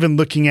Schmidt even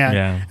looking at?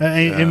 Yeah.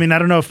 I mean, I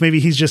don't know if maybe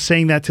he's just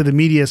saying that to the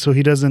media so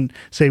he doesn't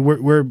say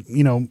we're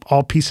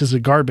all pieces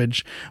of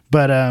garbage.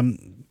 But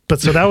But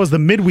so that was the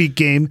midweek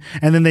game,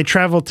 and then they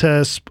traveled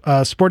to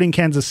Sporting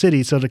Kansas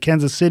City, so to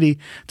Kansas City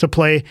to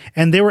play,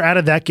 and they were out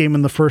of that game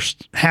in the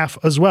first half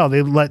as well.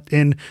 They let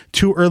in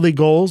 2 early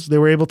goals. They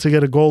were able to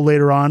get a goal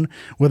later on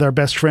with our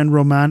best friend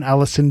Roman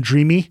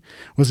Alessandrini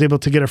was able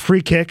to get a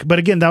free kick. But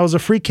again, that was a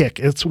free kick.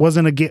 It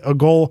wasn't a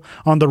goal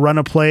on the run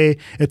of play.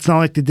 It's not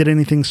like they did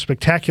anything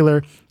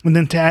spectacular. And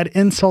then to add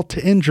insult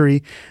to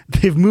injury,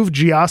 they've moved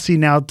Giassi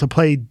now to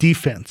play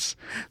defense.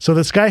 So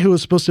this guy who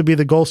was supposed to be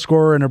the goal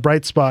scorer and a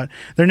bright spot,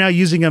 they're now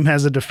using him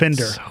as a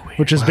defender,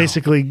 which is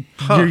basically,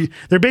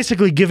 they're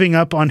basically giving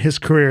up on his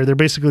career. They're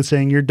basically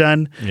saying, you're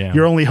done. Yeah.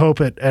 Your only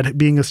hope at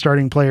being a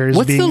starting player is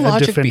What's being the a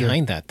logic defender.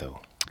 behind that, though?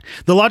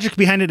 The logic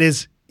behind it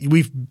is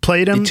we've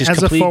played him He just as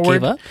a completely forward.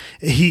 gave up?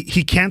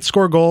 He can't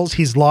score goals.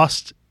 He's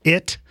lost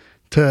it.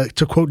 To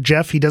quote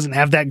Jeff, he doesn't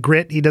have that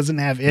grit. He doesn't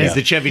have it. He's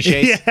the Chevy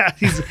Chase. Yeah,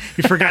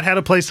 he forgot how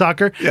to play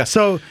soccer. Yeah.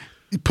 So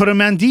put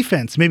him on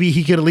defense. Maybe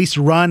he could at least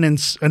run and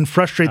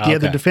frustrate the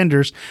other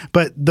defenders.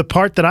 But the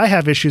part that I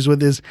have issues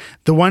with is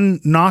the one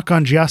knock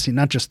on Giassi,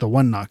 not just the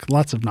one knock,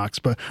 lots of knocks,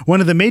 but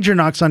one of the major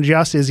knocks on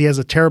Giassi is he has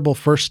a terrible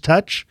first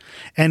touch.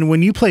 And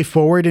when you play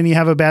forward and you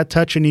have a bad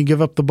touch and you give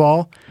up the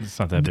ball, It's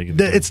not that big of a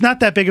deal. it's not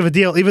that big of a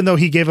deal, even though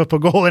he gave up a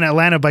goal in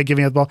Atlanta by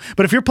giving up the ball.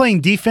 But if you're playing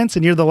defense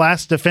and you're the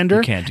last defender,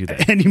 You can't do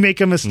that. and you make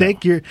a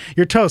mistake, you're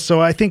toast. So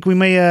I think we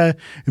may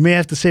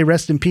have to say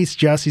rest in peace,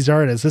 Giassi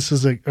Zardes. This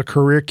is a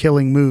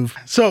career-killing move.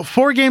 So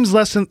 4 games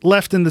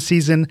left in the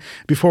season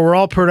before we're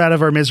all poured out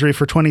of our misery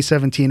for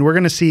 2017. We're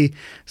going to see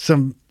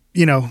some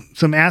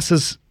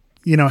asses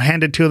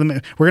handed to them.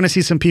 We're going to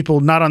see some people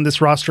not on this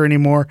roster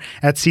anymore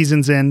at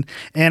season's end.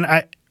 And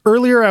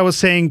earlier I was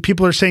saying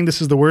people are saying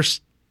this is the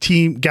worst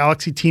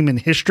Galaxy team in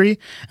history,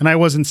 and I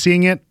wasn't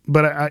seeing it,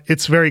 but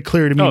it's very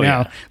clear to me now.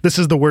 yeah. This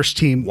is the worst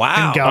team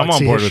Wow. in Galaxy I'm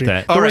on board with history.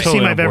 that. The All worst right. team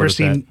Totally I've on ever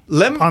board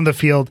with seen on the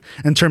field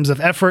in terms of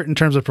effort, in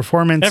terms of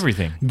performance.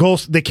 Everything.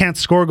 Goals, they can't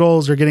score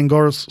goals or getting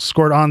goals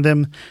scored on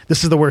them.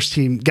 This is the worst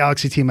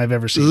Galaxy team I've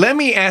ever seen. Let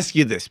me ask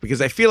you this,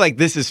 because I feel like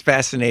this is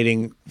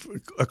fascinating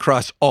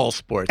across all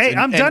sports. Hey,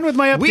 I'm done with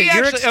my update.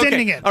 You're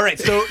extending it. All right,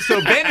 so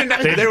Ben and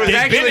I, there was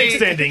they've been actually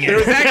extending it. there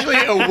was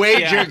actually a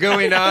wager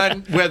going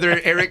on whether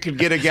Eric could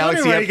get a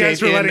Galaxy why you guys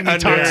update were in letting me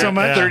under talk so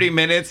much. 30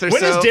 minutes or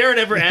When so. has Darren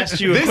ever asked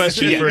you a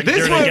question for this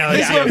during one, a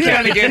Galaxy this one update?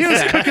 kind of gets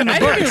that. I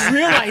didn't even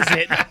realize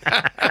it.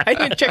 I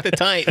didn't check the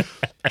time.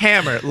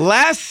 Hammer.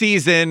 Last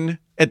season,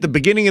 at the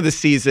beginning of the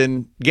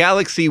season,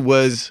 Galaxy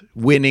was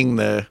winning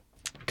the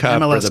cup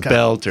or MLS the Cup.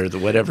 belt or the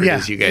whatever Yeah, it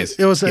is you guys.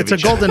 it's a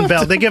golden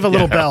bell. They give a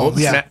little bell.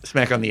 Yeah,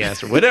 Smack on the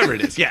ass or whatever it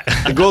is. Yeah,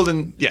 the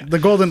golden. Yeah. the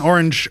golden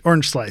orange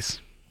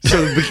slice.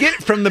 So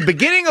from the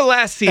beginning of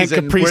last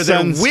season, Capri where they're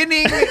Suns.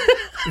 winning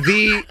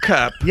the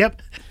cup,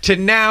 Yep. to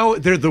now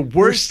they're the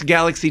worst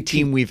Galaxy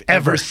team we've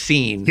ever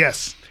seen.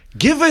 Yes.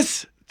 Give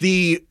us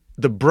the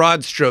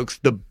broad strokes,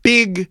 the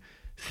big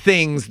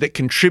things that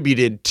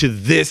contributed to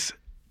this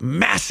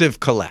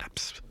massive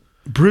collapse.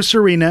 Bruce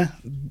Arena,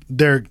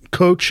 their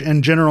coach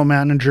and general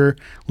manager,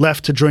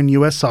 left to join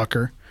U.S.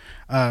 Soccer.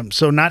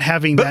 So not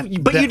having But you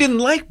didn't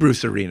like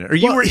Bruce Arena, or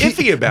you were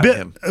iffy about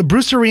him.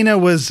 Bruce Arena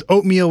was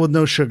oatmeal with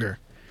no sugar.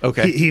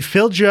 Okay. He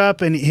filled you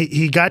up and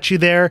he got you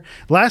there.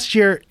 Last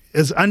year,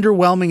 as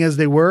underwhelming as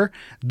they were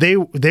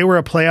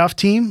a playoff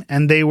team,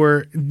 and they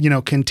were,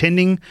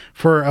 contending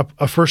for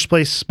a first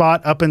place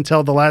spot up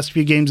until the last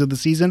few games of the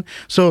season.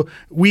 So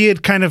we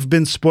had kind of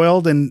been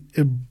spoiled, and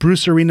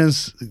Bruce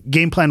Arena's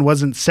game plan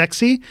wasn't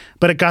sexy,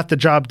 but it got the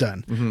job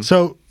done. Mm-hmm.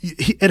 So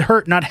it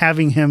hurt not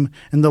having him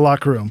in the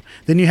locker room.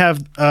 Then you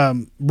have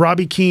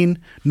Robbie Keane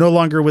no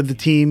longer with the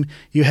team.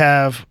 You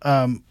have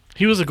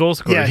He was a goal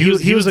scorer. Yeah,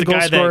 he was a the goal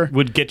guy scorer. that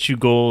would get you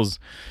goals.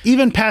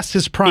 even past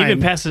his prime. Even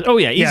past his,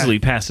 easily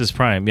past his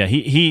prime. Yeah,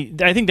 he.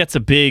 I think that's a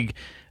big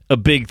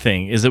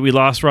thing is that we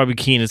lost Robbie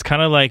Keane. It's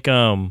kind of like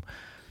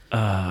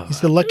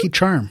He's the lucky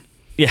charm.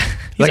 yeah,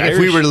 Like if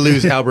we were to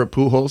lose Albert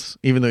Pujols,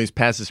 even though he's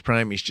past his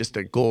prime, he's just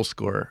a goal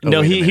scorer. Oh,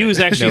 no, wait a he minute. was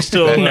actually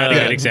still Not a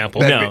good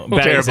example. No,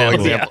 bad Terrible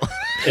example.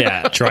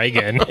 Yeah, Try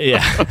again.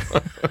 yeah.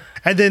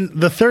 And then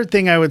the third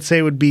thing I would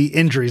say would be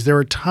injuries. There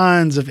were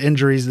tons of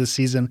injuries this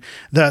season.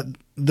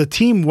 The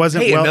team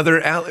wasn't Hey, well.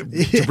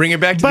 to bring it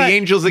back to the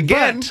Angels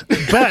again.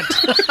 But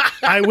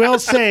I will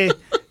say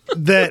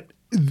that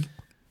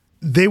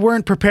they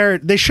weren't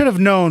prepared. They should have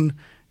known.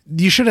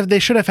 They should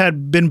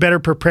have been better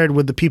prepared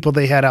with the people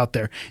they had out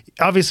there.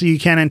 Obviously, you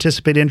can't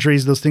anticipate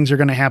injuries; those things are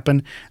going to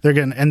happen.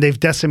 And they've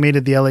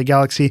decimated the LA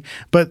Galaxy.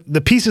 But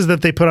the pieces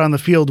that they put on the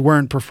field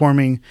weren't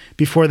performing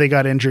before they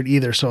got injured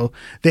either. So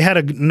they had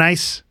a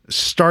nice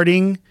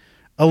starting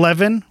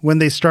 11 when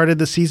they started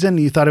the season.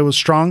 You thought it was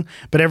strong,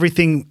 but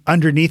everything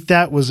underneath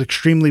that was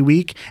extremely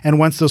weak. And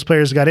once those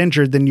players got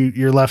injured, then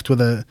you're left with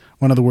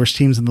one of the worst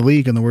teams in the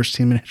league and the worst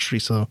team in history.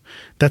 So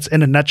that's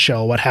in a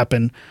nutshell what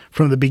happened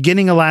from the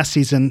beginning of last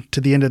season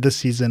to the end of this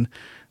season.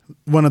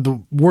 One of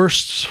the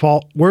worst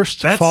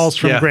falls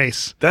from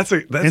grace. That's a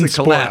in sports.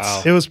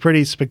 collapse. It was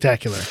pretty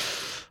spectacular.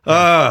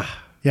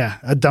 Yeah,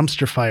 a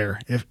dumpster fire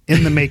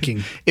in the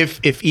making.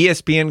 If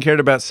ESPN cared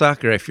about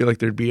soccer, I feel like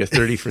there'd be a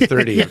 30 for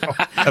 30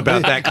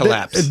 about that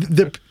collapse.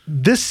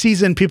 this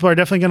season, people are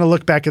definitely going to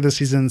look back at this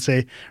season and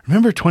say,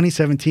 "Remember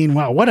 2017?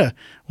 Wow, what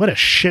a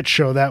shit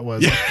show that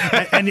was."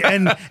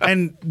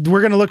 and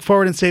we're going to look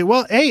forward and say,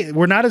 "Well, hey,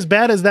 we're not as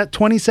bad as that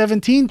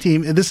 2017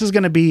 team. This is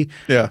going to be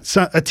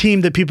a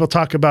team that people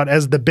talk about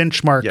as the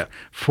benchmark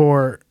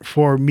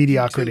for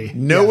mediocrity.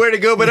 Nowhere to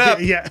go but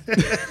up." Yeah.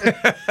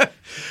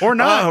 Or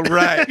not. Oh,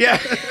 right. Yeah.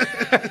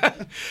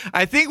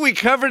 I think we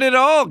covered it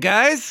all,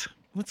 guys.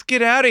 Let's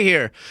get out of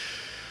here.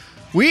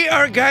 We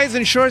are Guys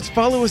in Shorts.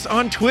 Follow us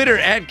on Twitter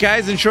at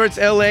Guys in Shorts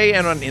LA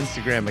and on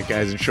Instagram at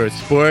Guys in Shorts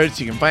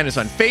Sports. You can find us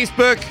on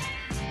Facebook.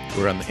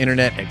 We're on the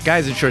internet at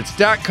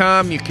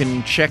guysinshorts.com. You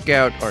can check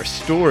out our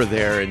store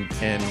there and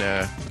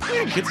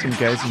get some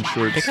Guys in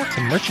Shorts. They got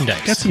some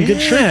merchandise. Got some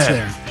good shirts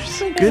there. There's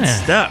some good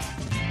stuff.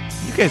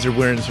 You guys are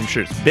wearing some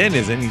shirts. Ben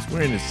isn't. He's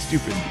wearing his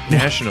stupid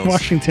Nationals.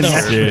 Washington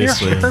Nationals.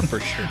 Seriously. For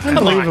sure.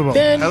 Unbelievable.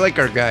 I like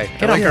our guy.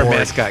 I like our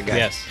mascot guy.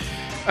 Yes.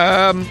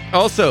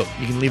 Also,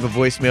 you can leave a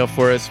voicemail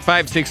for us,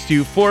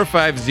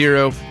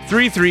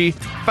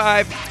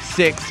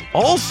 562-450-3356.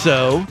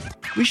 Also,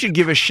 we should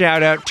give a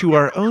shout out to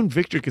our own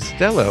Victor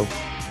Costello,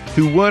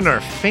 who won our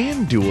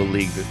FanDuel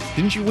League.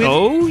 Didn't you win?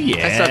 Oh,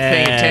 yeah. I stopped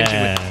paying attention.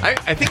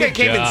 I think I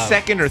came in job.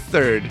 second or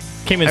third.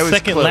 Came in I was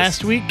second close.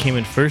 last week, came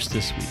in first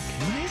this week.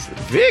 Nice.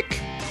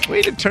 Vic,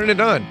 way to turn it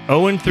on.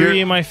 0-3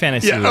 in my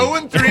fantasy league.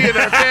 0-3 in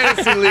our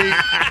fantasy league.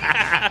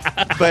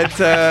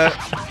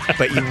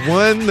 But you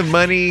won the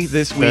money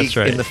this week That's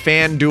right. in the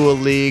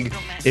FanDuel League.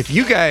 If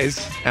you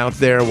guys out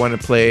there want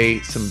to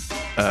play some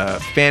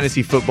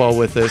fantasy football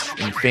with us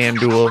in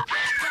FanDuel,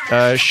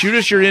 shoot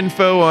us your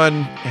info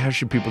on how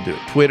should people do it?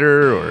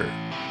 Twitter or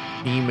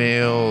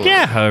email?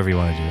 Yeah, however you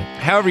want to do it.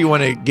 However you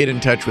want to get in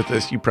touch with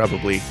us, you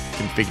probably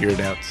can figure it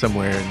out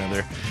somewhere or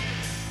another.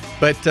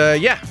 But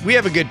we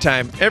have a good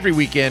time every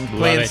weekend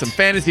playing it. some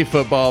fantasy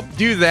football.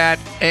 Do that.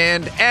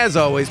 And as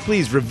always,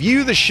 please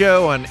review the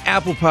show on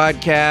Apple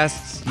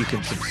Podcasts. You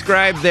can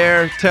subscribe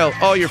there. Tell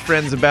all your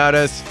friends about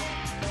us.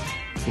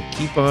 We'll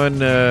keep on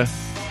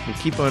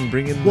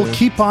bringing We'll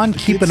keep on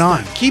keeping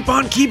on. Keep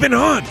on keeping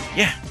on.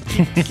 Yeah.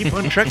 Keep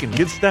on trucking.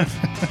 Good stuff.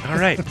 All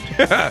right.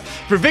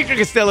 For Victor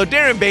Costello,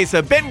 Darren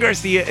Besa, Ben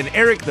Garcia, and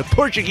Eric the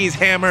Portuguese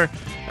Hammer,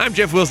 I'm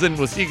Jeff Wilson.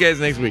 We'll see you guys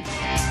next week.